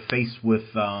or you're faced with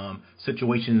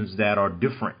situations that are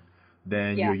different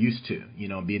than you're used to,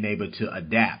 being able to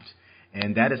adapt.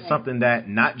 And that is something that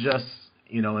not just,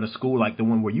 in a school like the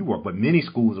one where you work, but many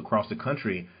schools across the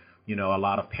country, a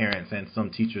lot of parents and some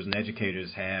teachers and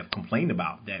educators have complained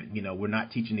about that, we're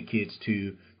not teaching the kids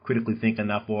to critically think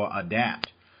enough or adapt.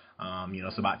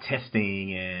 It's about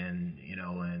testing and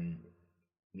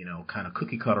kind of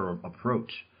cookie cutter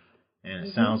approach. And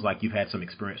it sounds like you've had some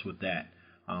experience with that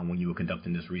when you were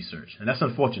conducting this research. And that's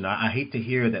unfortunate. I hate to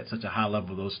hear that such a high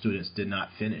level of those students did not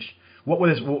finish. What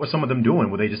were some of them doing?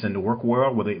 Were they just in the work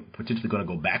world? Were they potentially going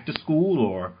to go back to school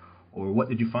or what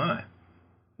did you find?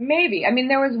 Maybe. I mean,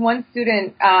 there was one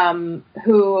student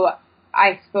who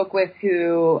I spoke with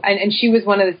and she was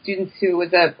one of the students who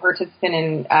was a participant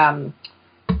in,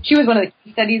 she was one of the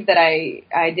case studies that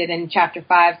I did in Chapter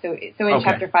 5. So in Okay.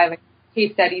 Chapter 5,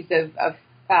 case studies of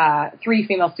 3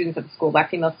 female students at the school,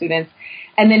 Black female students.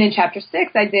 And then in Chapter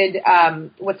 6, I did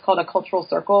what's called a cultural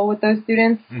circle with those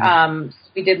students. Mm-hmm. So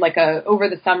we did over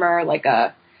the summer,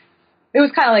 it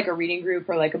was kind of like a reading group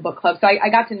or like a book club. So I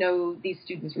got to know these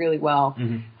students really well.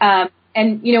 Mm-hmm.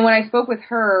 And, when I spoke with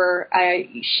her,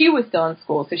 she was still in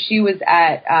school. So she was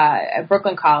at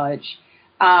Brooklyn College.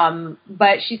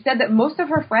 But she said that most of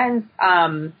her friends,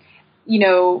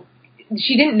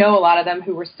 she didn't know a lot of them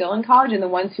who were still in college, and the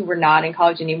ones who were not in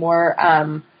college anymore,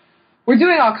 were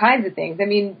doing all kinds of things. I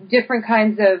mean, different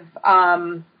kinds of,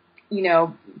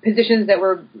 positions that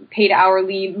were paid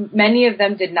hourly. Many of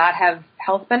them did not have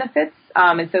health benefits.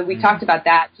 And so we talked about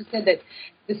that. She said that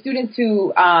the students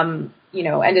who,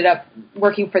 ended up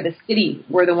working for the city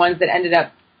were the ones that ended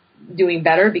up doing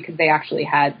better because they actually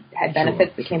had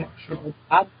benefits that came with the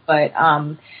job. But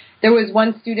there was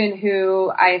one student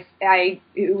who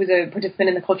who was a participant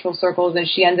in the cultural circles, and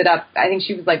she ended up, I think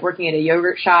she was working at a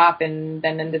yogurt shop, and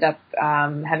then ended up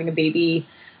having a baby.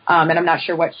 And I'm not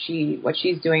sure what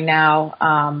she's doing now.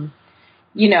 Some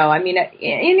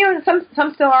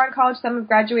still are in college, some have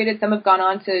graduated, some have gone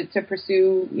on to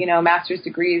pursue, master's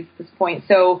degrees at this point.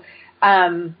 So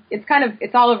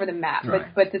it's all over the map.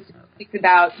 Right. But this speaks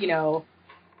about,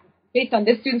 based on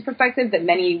this student's perspective, that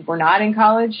many were not in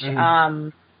college. Mm-hmm.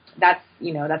 That's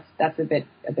a bit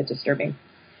disturbing.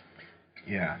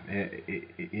 Yeah,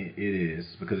 it is,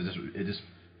 because it just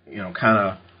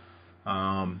kind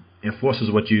of enforces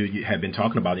what you had been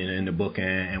talking about in the book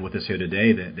and with us here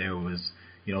today, that there was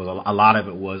a lot of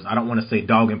it was, I don't want to say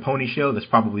dog and pony show, that's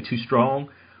probably too strong,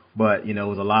 but it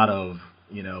was a lot of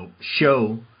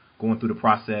show going through the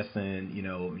process and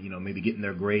maybe getting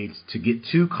their grades to get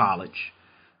to college,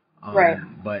 right?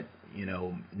 But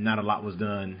not a lot was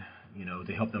done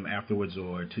to help them afterwards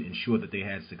or to ensure that they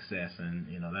had success, and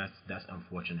that's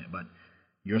unfortunate. But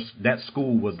that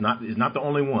school is not the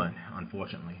only one,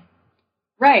 unfortunately.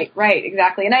 Right,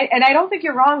 exactly. And I don't think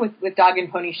you're wrong with Dog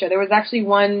and Pony Show. There was actually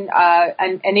one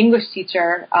an English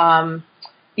teacher,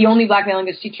 the only Black male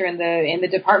English teacher in the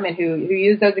department who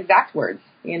used those exact words.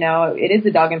 It is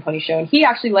a Dog and Pony Show, and he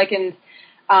actually likened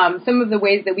some of the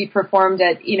ways that we performed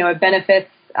at benefits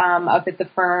up at the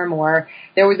firm, or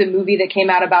there was a movie that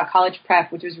came out about college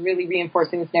prep, which was really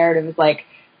reinforcing this narrative. Is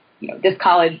this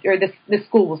college or this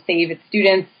school will save its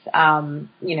students,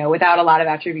 without a lot of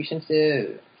attribution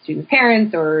to students'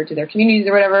 parents or to their communities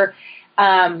or whatever.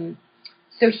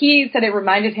 So he said it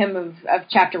reminded him of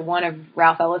Chapter 1 of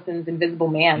Ralph Ellison's Invisible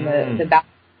Man, the battle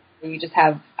where you just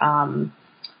have,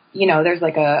 there's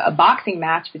a boxing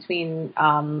match between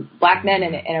Black men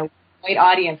and a white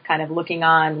audience kind of looking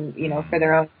on, for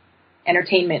their own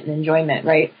entertainment and enjoyment,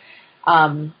 right?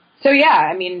 So yeah,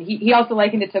 I mean, he also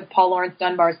likened it to Paul Laurence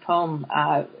Dunbar's poem,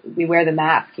 We Wear the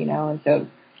Mask, and so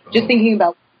just thinking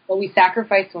about what we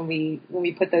sacrifice when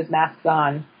we put those masks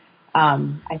on,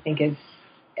 I think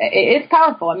it's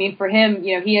powerful. I mean, for him,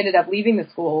 he ended up leaving the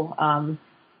school,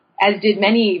 as did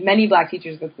many Black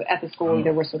teachers at the school.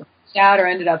 Either were sort of pushed out or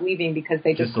ended up leaving because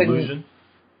they just couldn't.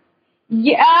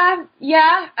 Yeah.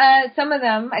 Some of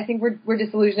them, I think, were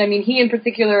disillusioned. I mean, he in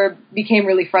particular became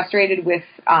really frustrated with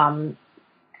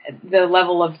the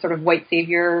level of sort of white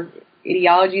savior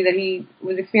ideology that he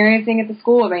was experiencing at the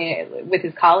school. I mean, with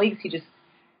his colleagues,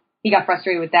 he got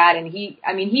frustrated with that, and he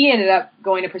ended up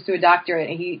going to pursue a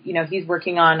doctorate, and he's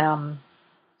working on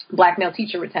Black male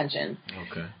teacher retention.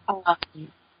 Okay.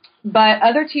 But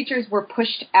other teachers were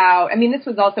pushed out. I mean, this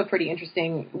was also pretty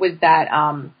interesting, was that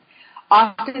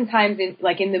oftentimes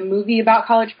in the movie about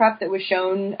college prep that was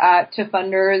shown to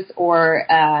funders, or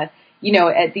at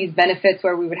these benefits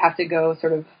where we would have to go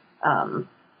sort of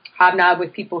hobnob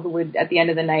with people who would at the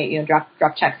end of the night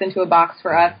drop checks into a box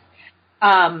for us.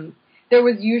 There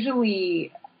was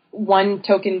usually one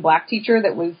token Black teacher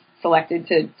that was selected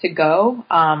to go.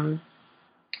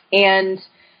 And,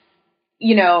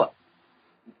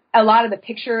 a lot of the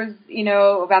pictures,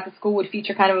 about the school would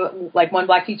feature kind of like one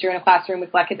Black teacher in a classroom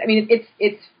with Black kids. I mean,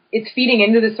 it's feeding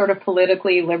into this sort of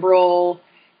politically liberal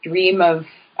dream of,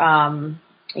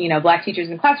 Black teachers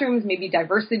in classrooms, maybe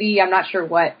diversity, I'm not sure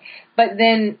what. But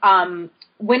then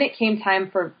when it came time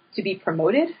to be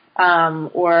promoted,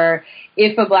 or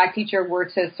if a Black teacher were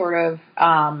to sort of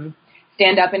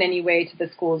stand up in any way to the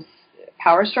school's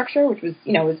power structure, which was,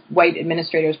 was white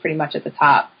administrators pretty much at the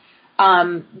top,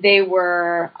 they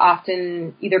were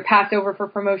often either passed over for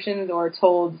promotions or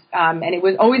told, and it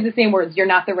was always the same words, you're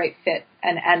not the right fit,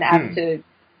 and asked to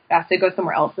asked to go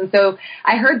somewhere else. And so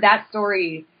I heard that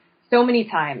story so many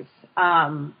times,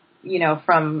 from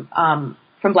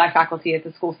Black faculty at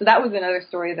the school. So that was another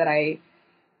story that I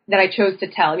chose to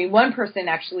tell. I mean, one person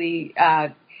actually,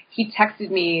 he texted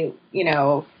me,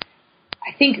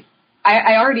 I think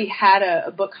I already had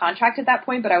a book contract at that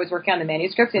point, but I was working on the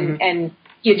manuscript, and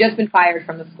he had just been fired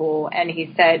from the school, and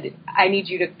he said, I need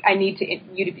you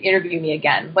to interview me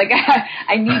again. Like,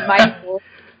 I need my story,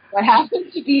 what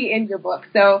happened to be in your book.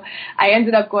 So I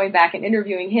ended up going back and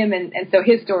interviewing him, and so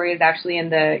his story is actually in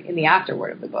the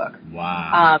afterword of the book.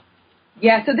 Wow.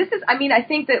 Yeah, so this is, I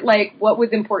think that, like, what was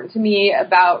important to me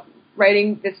about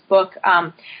writing this book,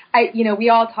 we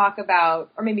all talk about,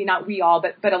 or maybe not we all,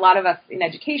 but a lot of us in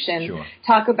education Sure.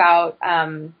 talk about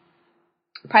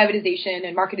privatization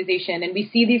and marketization, and we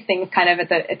see these things kind of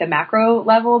at the macro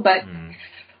level, but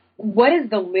what does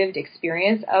the lived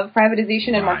experience of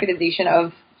privatization and marketization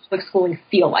of public schooling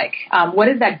feel like? What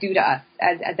does that do to us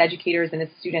as educators and as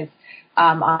students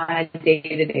on a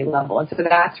day-to-day level? And so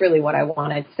that's really what I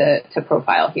wanted to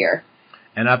profile here.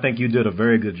 And I think you did a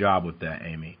very good job with that,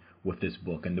 Amy, with this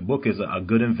book. And the book is A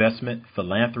Good Investment,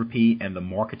 Philanthropy, and the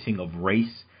Marketing of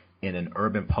Race in an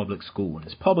Urban Public School. And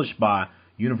it's published by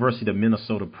University of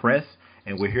Minnesota Press.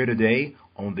 And we're here today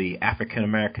on the African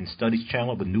American Studies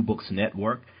channel, the New Books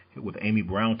Network, with Amy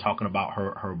Brown talking about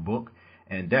her book.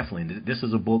 And definitely, this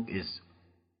is a book is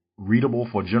readable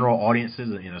for general audiences.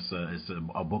 It's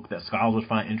a book that scholars would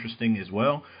find interesting as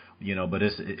well. But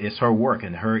it's her work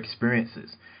and her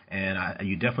experiences. And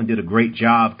you definitely did a great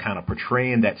job kind of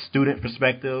portraying that student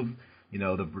perspective,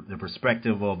 the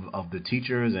perspective of the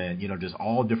teachers, and, just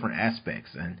all different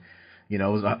aspects. And, it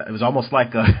was almost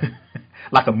like a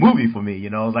like a movie for me.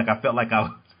 It was like I felt like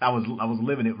I was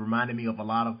living it. Reminded me of a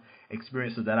lot of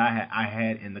experiences that I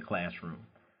had in the classroom.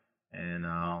 And,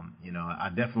 I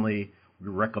definitely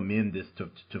recommend this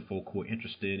to folk who are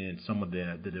interested in some of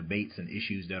the debates and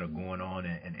issues that are going on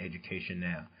in education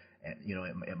now.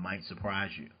 It might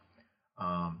surprise you.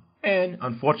 And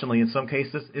unfortunately, in some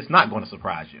cases, it's not going to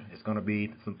surprise you. It's going to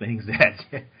be some things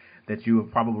that you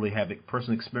would probably have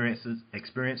personal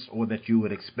experienced or that you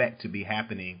would expect to be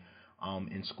happening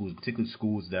in schools, particularly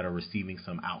schools that are receiving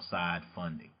some outside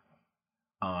funding.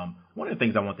 One of the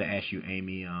things I want to ask you,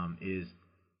 Amy, is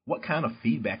what kind of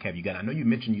feedback have you got? I know you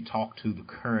mentioned you talked to the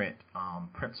current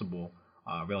principal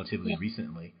relatively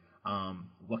recently.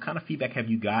 What kind of feedback have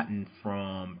you gotten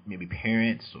from maybe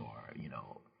parents or,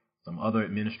 some other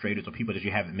administrators or people that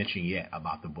you haven't mentioned yet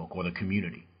about the book, or the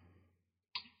community?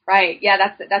 Right. Yeah,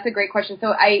 that's a great question.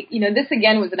 So this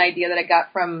again was an idea that I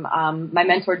got from my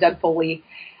mentor, Doug Foley.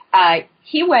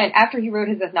 He went, after he wrote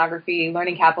his ethnography,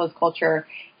 Learning Capitalist Culture,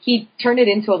 he turned it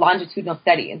into a longitudinal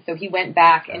study. And so he went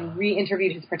back and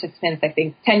re-interviewed his participants, I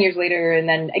think, 10 years later, and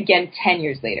then again 10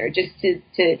 years later, just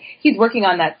to he's working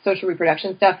on that social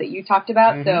reproduction stuff that you talked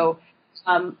about. Mm-hmm. So,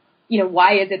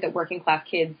 why is it that working class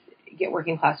kids get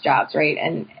working class jobs, right?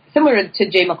 And similar to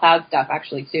Jay McLeod's stuff,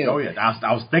 actually, too. Oh, yeah.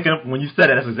 I was thinking, when you said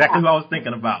it, that's exactly what I was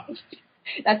thinking about.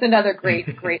 That's another great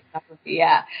ethnography,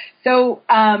 yeah. So,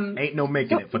 Ain't No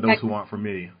Making It, for those who aren't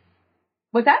familiar.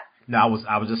 What's that? No,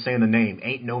 I was just saying the name.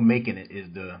 Ain't No Making It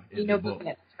is the book. It.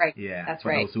 That's right. Yeah, that's for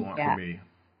right. those who aren't familiar.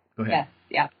 Go ahead. Yes,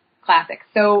 yeah, classic.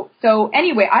 So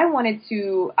anyway, I wanted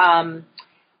to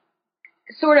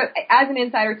sort of, as an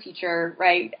insider teacher,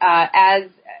 right, as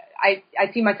I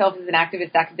see myself as an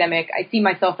activist academic, I see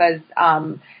myself as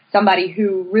somebody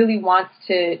who really wants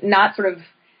to not sort of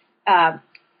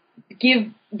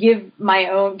give my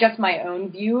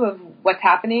own view of what's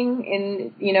happening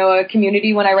in a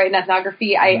community. When I write an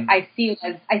ethnography, I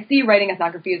see writing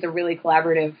ethnography as a really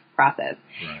collaborative process,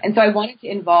 and so I wanted to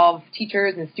involve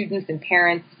teachers and students and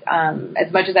parents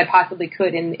as much as I possibly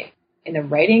could in the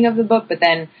writing of the book. But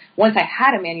then once I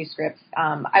had a manuscript,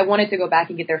 I wanted to go back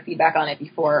and get their feedback on it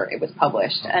before it was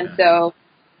published, and so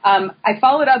I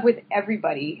followed up with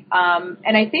everybody,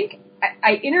 and I think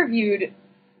I interviewed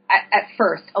at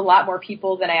first a lot more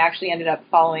people than I actually ended up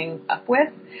following up with.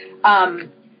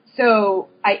 So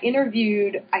I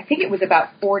interviewed, I think it was about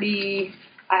 40,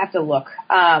 I have to look.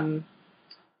 I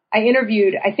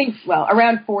interviewed,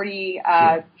 around 40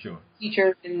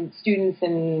 teachers and students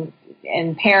and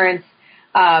parents.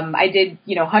 I did,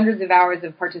 hundreds of hours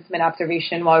of participant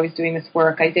observation while I was doing this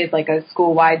work. I did like a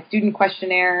school-wide student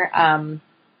questionnaire.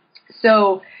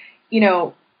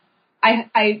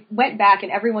 I went back,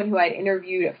 and everyone who I'd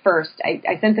interviewed at first,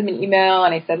 I sent them an email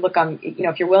and I said, look,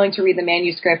 if you're willing to read the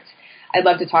manuscript, I'd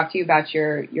love to talk to you about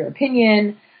your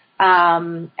opinion.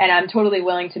 And I'm totally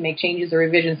willing to make changes or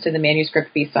revisions to the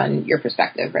manuscript based on your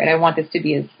perspective, right? I want this to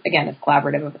be as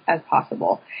collaborative as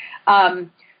possible.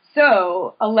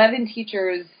 So 11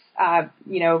 teachers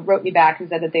wrote me back and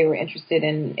said that they were interested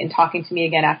in talking to me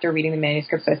again after reading the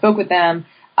manuscript. So I spoke with them.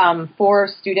 4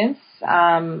 students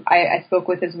I spoke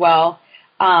with as well.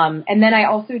 And then I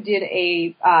also did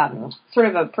a sort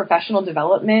of a professional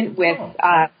development with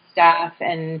staff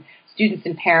and students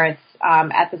and parents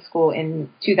at the school in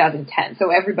 2010.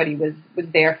 So everybody was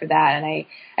there for that. And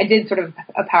I did sort of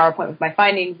a PowerPoint with my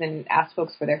findings and asked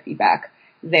folks for their feedback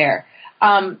there.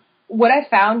 What I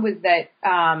found was that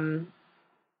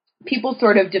people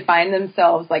sort of define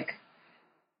themselves like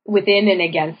within and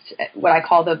against what I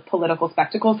call the political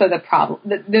spectacle. So the problem,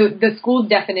 the school's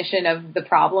definition of the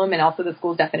problem and also the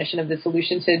school's definition of the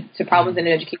solution to problems in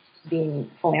education being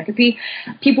philanthropy.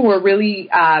 People were really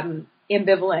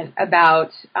ambivalent about,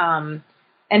 and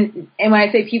when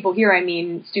I say people here, I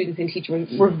mean students and teachers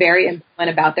were very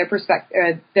ambivalent about their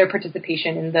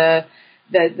participation in the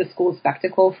school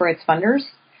spectacle for its funders.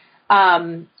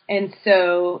 And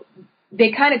so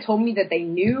they kind of told me that they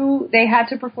knew they had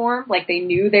to perform, like they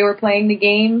knew they were playing the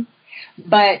game,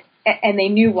 and they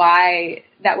knew why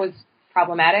that was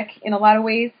problematic in a lot of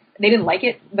ways. They didn't like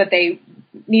it, but they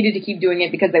needed to keep doing it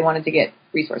because they wanted to get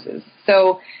resources.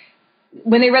 So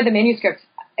when they read the manuscript,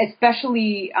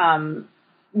 especially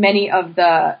many of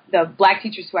the Black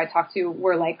teachers who I talked to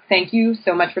were like, thank you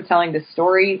so much for telling this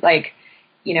story. Like,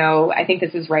 I think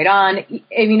this is right on.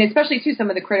 I mean, especially too, some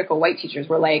of the critical white teachers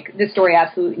were like, this story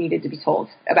absolutely needed to be told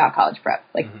about college prep.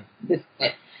 Like this is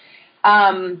it.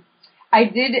 I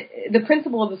did the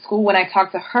principal of the school when I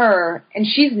talked to her, and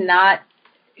she's not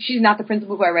the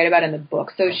principal who I write about in the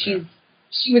book. So she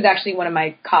was actually one of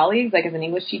my colleagues, like as an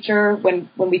English teacher when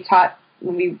we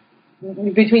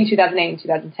between 2008 and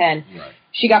 2010. Right.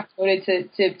 She got promoted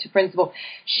to principal.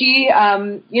 She's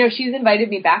invited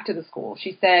me back to the school.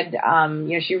 She said,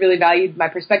 she really valued my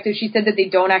perspective. She said that they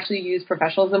don't actually use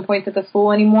professionalism points at the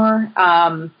school anymore.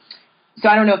 So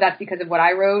I don't know if that's because of what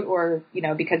I wrote or,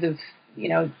 because of,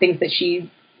 things that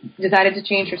she decided to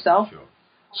change herself. Sure.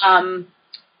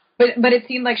 But it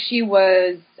seemed like she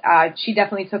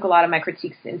definitely took a lot of my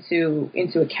critiques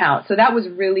into account. So that was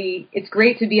really, it's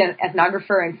great to be an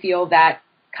ethnographer and feel that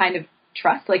kind of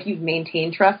trust, like you've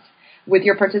maintained trust with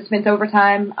your participants over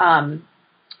time.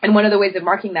 And one of the ways of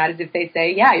marking that is if they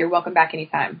say, yeah, you're welcome back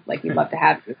anytime. Like, we'd love to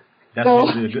have you. That's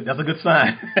a good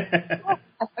sign.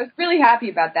 I was really happy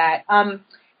about that.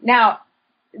 Now,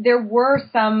 there were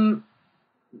some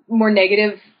more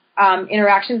negative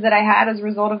interactions that I had as a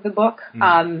result of the book.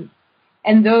 And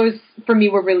those, for me,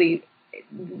 were really,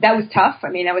 that was tough. I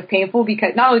mean, that was painful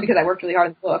because, not only because I worked really hard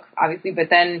on the book, obviously, but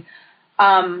then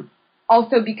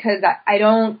also because I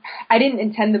didn't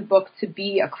intend the book to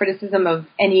be a criticism of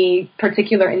any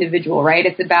particular individual, right?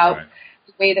 It's about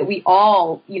the way that we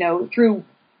all, through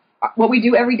what we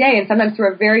do every day and sometimes through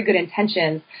our very good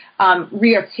intentions,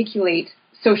 re-articulate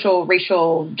social,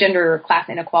 racial, gender, class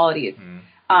inequalities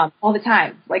all the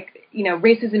time. Like,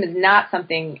 racism is not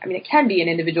something, I mean, it can be an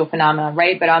individual phenomenon,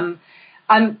 right? But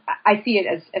I see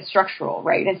it as structural,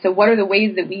 right? And so what are the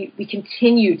ways that we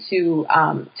continue to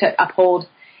uphold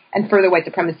and further white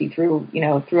supremacy through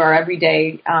our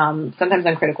everyday, sometimes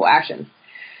uncritical actions?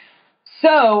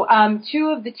 So, two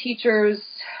of the teachers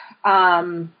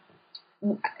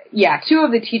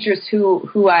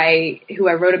who I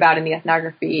wrote about in the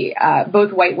ethnography,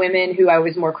 both white women who I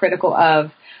was more critical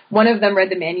of. One of them read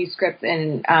the manuscript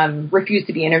and refused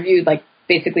to be interviewed, like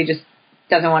basically just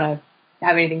doesn't want to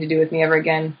have anything to do with me ever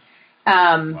again.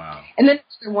 Wow. And then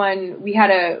the other one, we had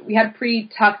a pretty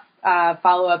tough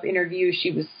follow-up interview.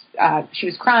 She was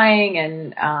crying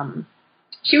and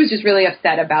she was just really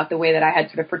upset about the way that I had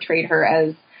sort of portrayed her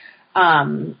as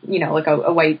like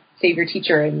a white savior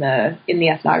teacher in the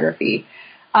ethnography.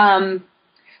 So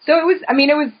it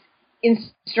was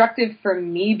instructive for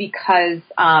me because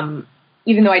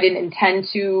even though I didn't intend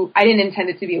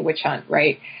it to be a witch hunt,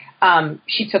 right?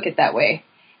 She took it that way.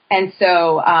 And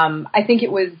so I think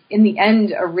it was, in the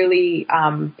end, a really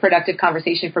productive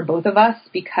conversation for both of us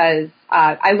because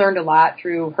I learned a lot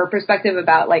through her perspective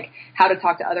about, like, how to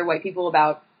talk to other white people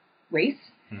about race.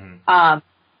 Mm-hmm.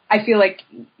 I feel like,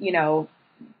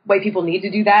 white people need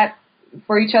to do that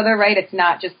for each other, right? It's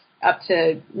not just up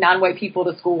to non-white people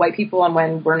to school white people on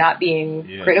when we're not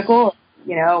being critical,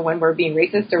 when we're being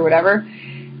racist or whatever.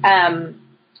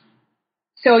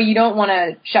 So you don't want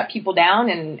to shut people down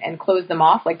and close them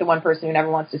off, like the one person who never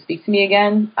wants to speak to me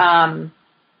again.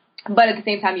 But at the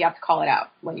same time, you have to call it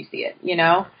out when you see it,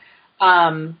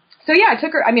 So yeah, I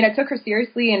took her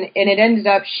seriously, and it ended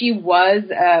up, she was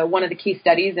one of the case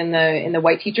studies in the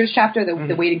white teachers chapter,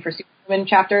 the Waiting for Superwomen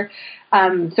chapter.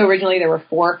 So originally there were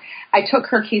 4. I took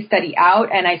her case study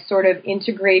out and I sort of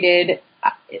integrated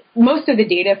most of the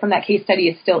data from that case study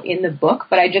is still in the book,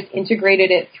 but I just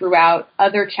integrated it throughout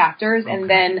other chapters. Okay. And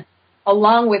then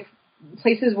along with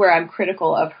places where I'm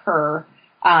critical of her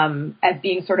as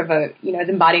being sort of as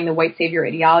embodying the white savior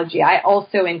ideology, I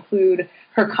also include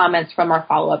her comments from our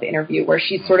follow-up interview where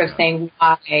she's sort of saying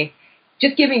why,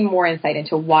 just giving more insight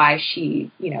into why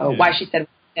she, why she said what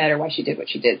she said or why she did what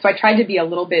she did. So I tried to be a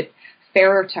little bit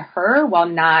fairer to her while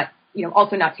not,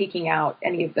 also not taking out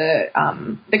any of the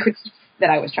critiques that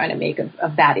I was trying to make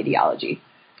of that ideology.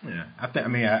 Yeah, I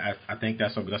think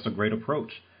that's a great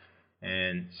approach,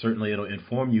 and certainly it'll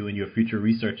inform you in your future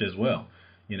research as well.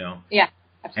 Yeah,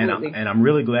 absolutely. And I'm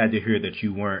really glad to hear that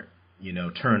you weren't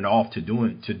turned off to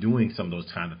doing some of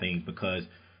those kind of things, because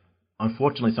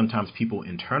unfortunately sometimes people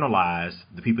internalize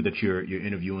the people that you're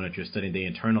interviewing, that you're studying. They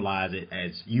internalize it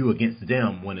as you against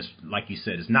them, when it's, like you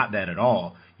said, it's not that at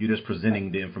all. You're just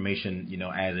presenting the information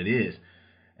as it is.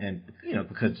 And,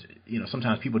 because,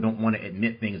 sometimes people don't want to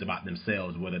admit things about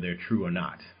themselves, whether they're true or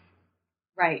not.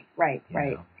 Right.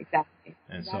 Exactly.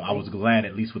 And so I was glad,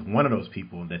 at least with one of those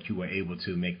people, that you were able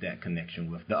to make that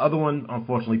connection with. The other one,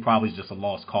 unfortunately, probably is just a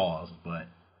lost cause, but.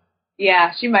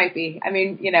 Yeah, she might be. I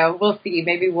mean, we'll see.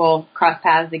 Maybe we'll cross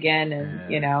paths again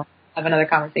and, have another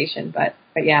conversation. But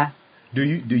yeah. Do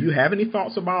you have any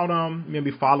thoughts about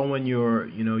maybe following your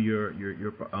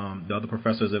the other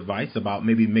professor's advice about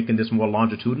maybe making this more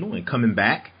longitudinal and coming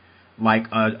back like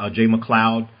a Jay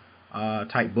McLeod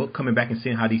type book, coming back and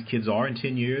seeing how these kids are in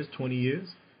 10 years, 20 years?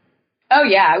 Oh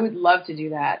yeah, I would love to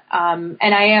do that. And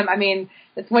I am. I mean,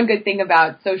 that's one good thing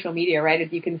about social media, right? Is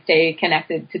you can stay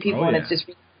connected to people, and it's just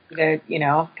to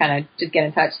kind of just get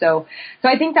in touch. So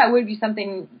I think that would be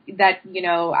something that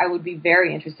I would be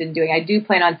very interested in doing. I do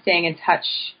plan on staying in touch,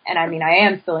 and I mean I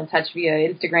am still in touch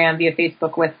via Instagram, via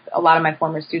Facebook with a lot of my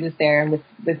former students there, and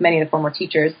with many of the former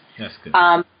teachers. That's good.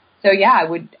 So yeah,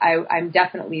 I'm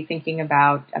definitely thinking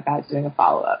about doing a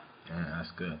follow up. Yeah,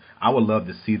 that's good. I would love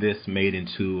to see this made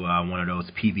into one of those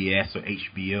PBS or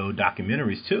HBO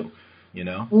documentaries too.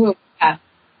 Ooh, yeah.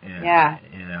 Yeah.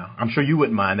 I'm sure you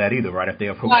wouldn't mind that either, right? If they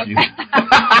approached you.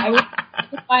 I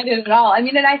wouldn't mind it at all. I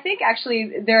mean, and I think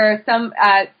actually there are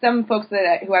some folks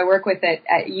who I work with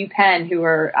at UPenn who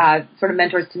are sort of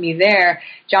mentors to me there,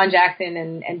 John Jackson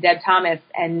and Deb Thomas,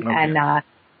 and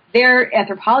they're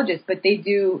anthropologists, but they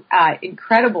do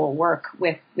incredible work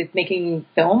with making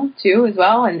film too as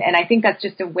well. And I think that's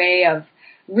just a way of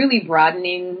really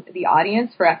broadening the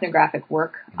audience for ethnographic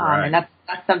work. Right. And that's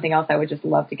something else I would just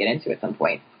love to get into at some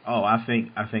point. Oh, I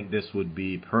think this would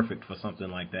be perfect for something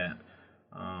like that.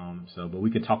 But we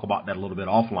could talk about that a little bit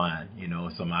offline,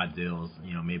 some ideals,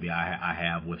 maybe I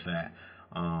have with that.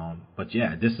 But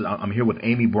yeah, I'm here with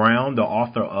Amy Brown, the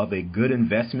author of A Good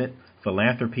Investment,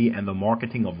 Philanthropy, and the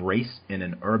Marketing of Race in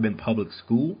an Urban Public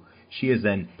School. She is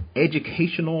an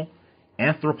educational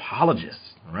anthropologist,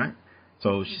 right?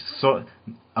 So she's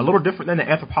a little different than the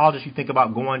anthropologist you think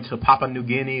about going to Papua New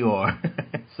Guinea or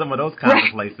some of those kinds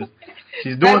of places.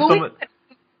 She's doing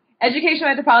educational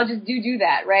anthropologists do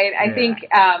that, right? I think,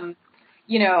 I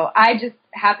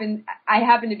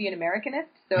happen to be an Americanist,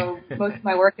 so most of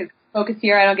my work is focused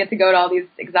here. I don't get to go to all these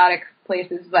exotic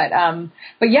places, but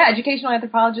yeah, educational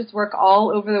anthropologists work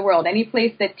all over the world. Any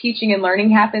place that teaching and learning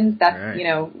happens, that's,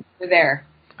 we're there.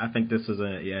 I think this is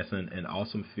an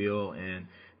awesome field, and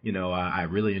I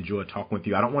really enjoyed talking with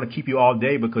you. I don't want to keep you all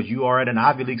day because you are at an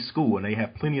Ivy League school and they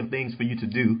have plenty of things for you to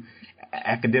do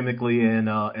academically and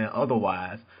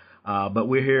otherwise. But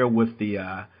we're here with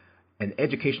an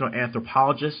educational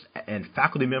anthropologist and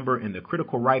faculty member in the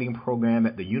critical writing program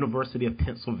at the University of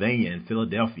Pennsylvania in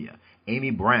Philadelphia,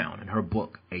 Amy Brown, and her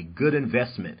book, A Good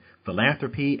Investment,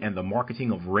 Philanthropy, and the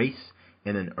Marketing of Race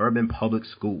in an Urban Public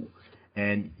School.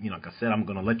 And, like I said, I'm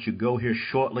going to let you go here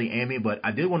shortly, Amy, but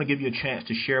I did want to give you a chance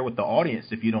to share with the audience,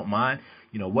 if you don't mind,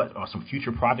 what are some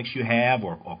future projects you have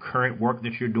or current work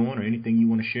that you're doing or anything you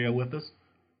want to share with us?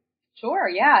 Sure,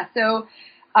 yeah. So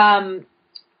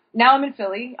now I'm in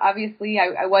Philly. Obviously,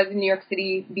 I was in New York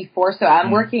City before, so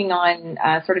I'm working on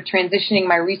sort of transitioning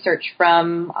my research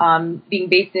from being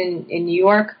based in New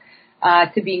York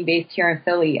to being based here in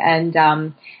Philly. And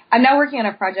I'm now working on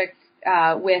a project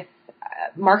with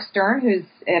Mark Stern, who's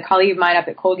a colleague of mine up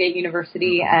at Colgate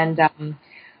University, and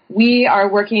we are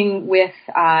working with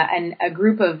a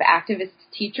group of activist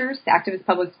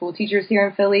public school teachers here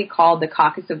in Philly called the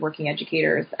Caucus of Working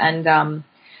Educators. And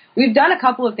we've done a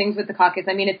couple of things with the caucus.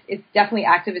 I mean, it's definitely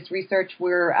activist research.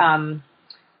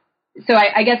 So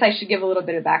I guess I should give a little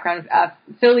bit of background.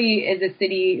 Philly is a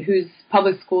city whose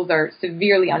public schools are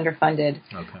severely underfunded.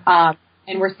 Okay.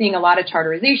 And we're seeing a lot of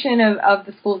charterization of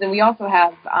the schools. And we also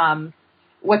have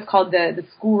what's called the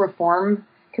school reform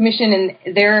commission, and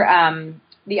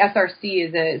the SRC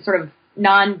is a sort of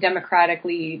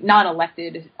non-democratically,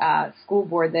 non-elected school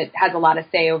board that has a lot of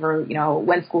say over,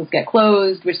 when schools get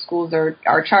closed, which schools are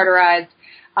charterized.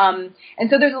 And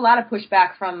so there's a lot of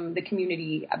pushback from the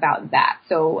community about that.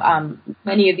 So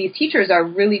many of these teachers are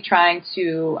really trying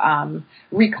to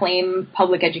reclaim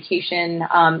public education,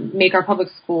 make our public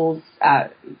schools,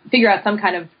 figure out some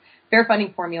kind of fair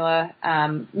funding formula,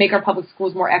 make our public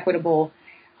schools more equitable.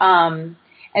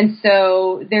 And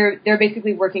so they're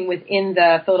basically working within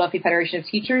the Philadelphia Federation of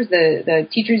Teachers, the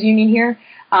teachers union here,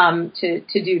 to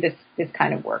do this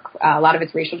kind of work. A lot of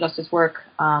it's racial justice work.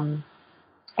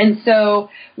 And so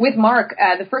with Mark,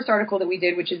 the first article that we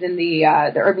did, which is in the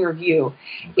Urban Review,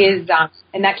 is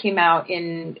and that came out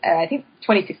in I think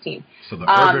 2016. So the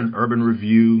Urban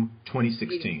Review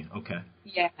 2016. Okay.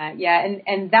 Yeah,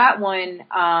 and that one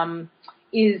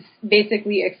is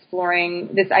basically exploring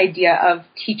this idea of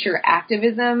teacher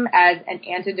activism as an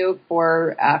antidote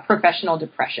for professional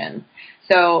depression.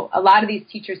 So a lot of these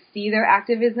teachers see their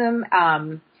activism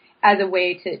as a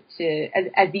way as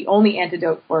the only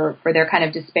antidote for their kind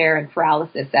of despair and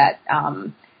paralysis at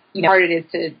how hard it is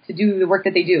to do the work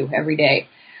that they do every day.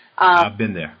 I've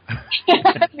been there.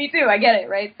 Me too. I get it.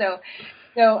 Right. So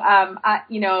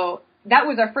that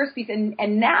was our first piece,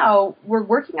 and now we're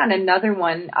working on another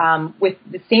one with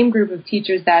the same group of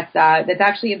teachers that's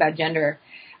actually about gender.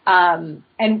 And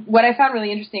what I found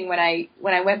really interesting when I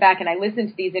went back and I listened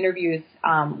to these interviews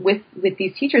with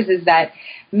these teachers is that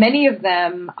many of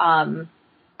them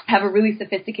have a really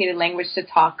sophisticated language to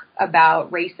talk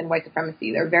about race and white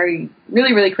supremacy. They're really,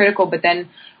 really critical. But then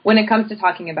when it comes to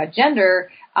talking about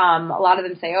gender, a lot of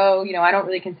them say, I don't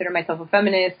really consider myself a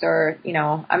feminist, or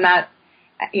I'm not.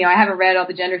 I haven't read all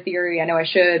the gender theory. I know I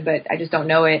should, but I just don't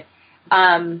know it.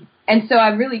 And so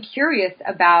I'm really curious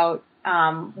about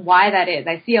why that is.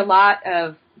 I see a lot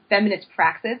of feminist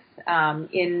praxis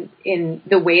in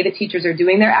the way that teachers are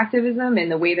doing their activism, in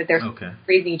the way that they're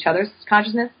raising each other's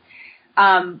consciousness,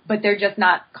 but they're just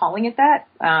not calling it that.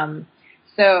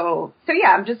 So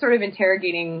yeah, I'm just sort of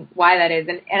interrogating why that is.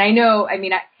 And I know,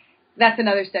 that's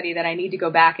another study that I need to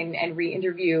go back and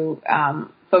re-interview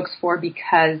folks for,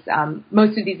 because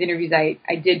most of these interviews I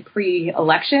did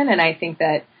pre-election, and I think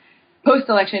that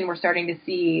post-election we're starting to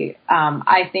see,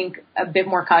 I think, a bit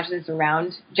more consciousness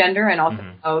around gender, and also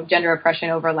how gender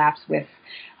oppression overlaps with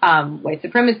white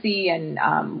supremacy and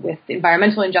with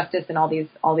environmental injustice and all these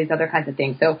other kinds of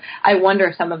things. So I wonder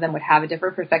if some of them would have a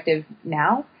different perspective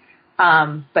now,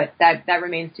 but that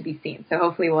remains to be seen. So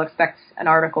hopefully we'll expect an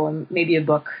article and maybe a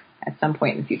book at some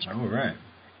point in the future. All right.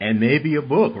 And maybe a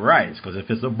book, right? Because if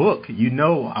it's a book, I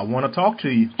want to talk to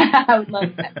you. I would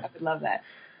love that.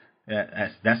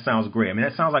 That sounds great.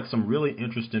 That sounds like some really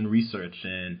interesting research.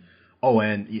 And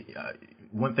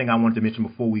one thing I wanted to mention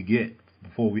before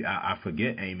I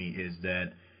forget, Amy, is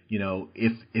that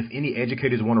if any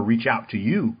educators want to reach out to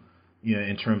you,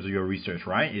 in terms of your research,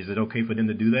 right? Is it okay for them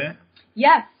to do that?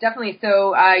 Yes, definitely.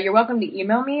 So you're welcome to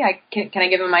email me. Can I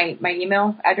give them my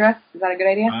email address? Is that a good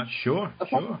idea? Sure.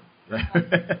 Okay. Sure.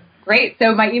 Great.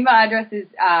 So my email address is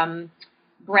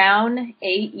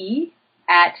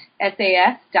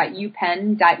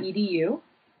brownae@sas.upenn.edu.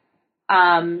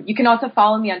 You can also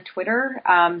follow me on Twitter.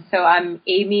 So I'm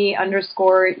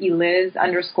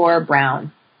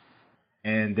Amy_Eliz_Brown.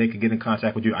 And they can get in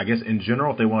contact with you, I guess, in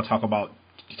general, if they want to talk about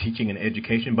teaching and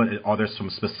education, but are there some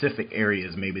specific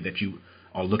areas maybe that you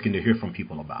are looking to hear from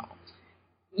people about?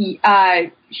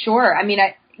 Sure.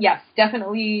 Yes,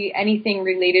 definitely anything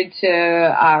related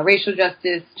to racial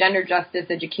justice, gender justice,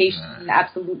 education,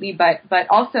 absolutely. But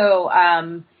also,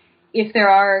 if there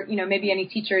are, maybe any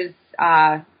teachers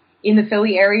in the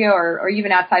Philly area or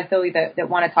even outside Philly that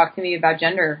want to talk to me about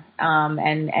gender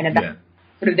and about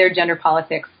sort of their gender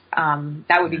politics,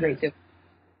 that would be great too.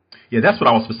 Yeah, that's what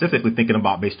I was specifically thinking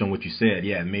about based on what you said.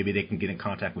 Yeah, maybe they can get in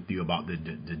contact with you about the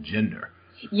gender.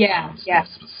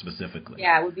 Specifically.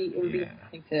 Yeah, it would be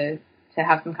interesting to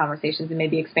have some conversations and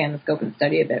maybe expand the scope of the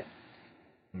study a bit.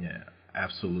 Yeah,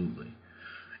 absolutely.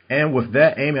 And with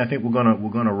that, Amy, I think we're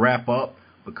gonna wrap up,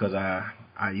 because I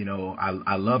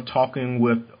love talking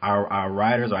with our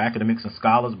writers, our academics and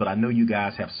scholars, but I know you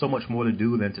guys have so much more to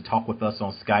do than to talk with us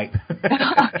on Skype.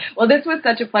 Well, this was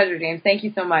such a pleasure, James. Thank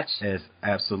you so much. Yes,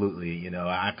 absolutely.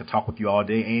 I could talk with you all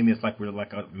day, Amy. It's like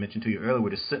I mentioned to you earlier,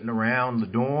 we're just sitting around the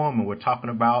dorm and we're talking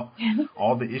about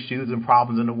all the issues and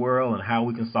problems in the world and how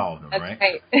we can solve them. That's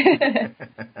right?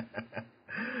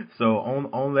 So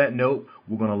on that note,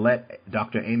 we're going to let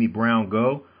Dr. Amy Brown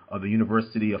go, of the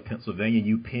University of Pennsylvania,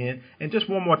 UPenn. And just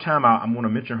one more time, I'm going to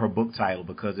mention her book title,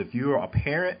 because if you're a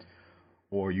parent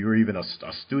or you're even a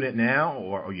student now,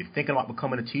 or you're thinking about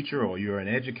becoming a teacher, or you're an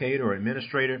educator or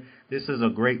administrator, this is a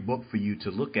great book for you to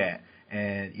look at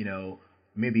and,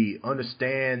 maybe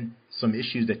understand some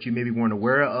issues that you maybe weren't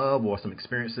aware of, or some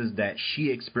experiences that she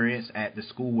experienced at the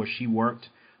school where she worked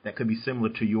that could be similar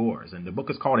to yours. And the book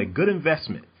is called A Good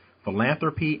Investment: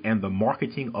 Philanthropy and the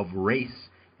Marketing of Race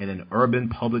in an Urban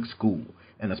Public School.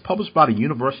 And it's published by the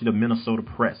University of Minnesota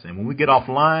Press. And when we get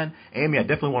offline, Amy, I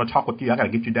definitely want to talk with you. I got to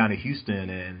get you down to Houston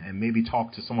and maybe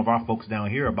talk to some of our folks down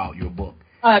here about your book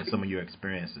and some of your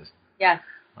experiences. Yes.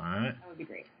 All right. That would be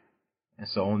great. And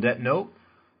so on that note,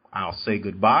 I'll say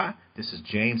goodbye. This is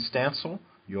James Stansel,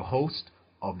 your host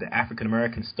of the African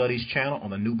American Studies channel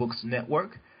on the New Books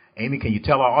Network. Amy, can you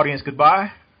tell our audience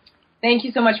goodbye? Thank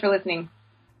you so much for listening.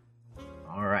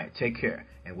 All right. Take care.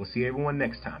 And we'll see everyone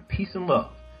next time. Peace and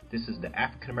love. This is the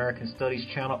African American Studies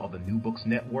channel of the New Books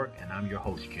Network, and I'm your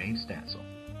host, James Stansel.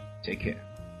 Take care.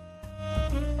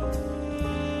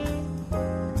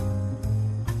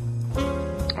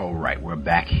 All right, we're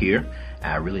back here.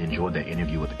 I really enjoyed that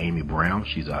interview with Amy Brown.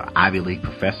 She's an Ivy League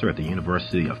professor at the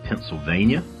University of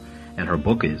Pennsylvania, and her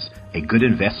book is A Good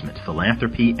Investment: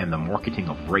 Philanthropy and the Marketing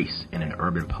of Race in an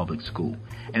Urban Public School.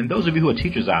 And those of you who are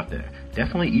teachers out there,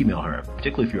 definitely email her,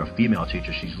 particularly if you're a female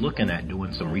teacher. She's looking at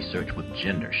doing some research with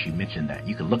gender. She mentioned that.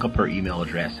 You can look up her email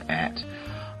address at,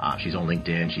 she's on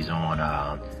LinkedIn, she's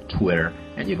on Twitter,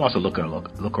 and you can also look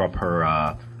her up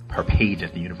her page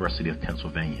at the University of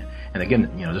Pennsylvania. And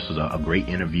again, this was a great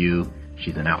interview.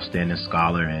 She's an outstanding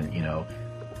scholar, and,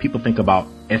 people think about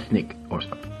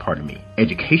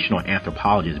educational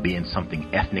anthropology as being something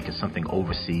ethnic and something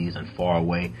overseas and far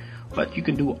away. But you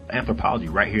can do anthropology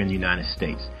right here in the United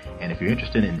States. And if you're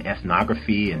interested in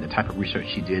ethnography and the type of research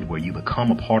she did where you become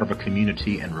a part of a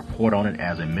community and report on it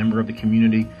as a member of the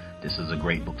community, this is a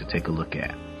great book to take a look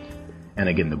at. And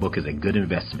again, the book is A Good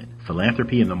Investment: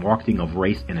 Philanthropy and the Marketing of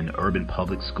Race in an Urban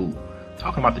Public School.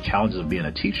 Talking about the challenges of being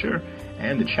a teacher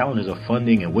and the challenges of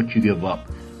funding and what you give up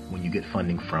when you get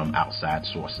funding from outside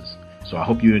sources. So I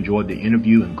hope you enjoyed the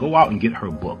interview, and go out and get her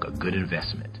book, A Good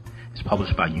Investment. It's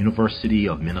published by University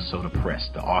of Minnesota Press,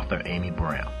 the author Amy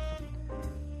Brown.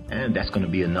 And that's going to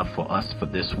be enough for us for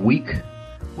this week.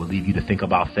 We'll leave you to think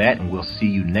about that, and we'll see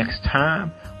you next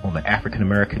time on the African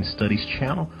American Studies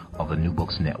channel of the New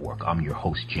Books Network. I'm your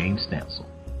host, James Stansel.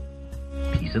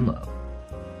 Peace and love.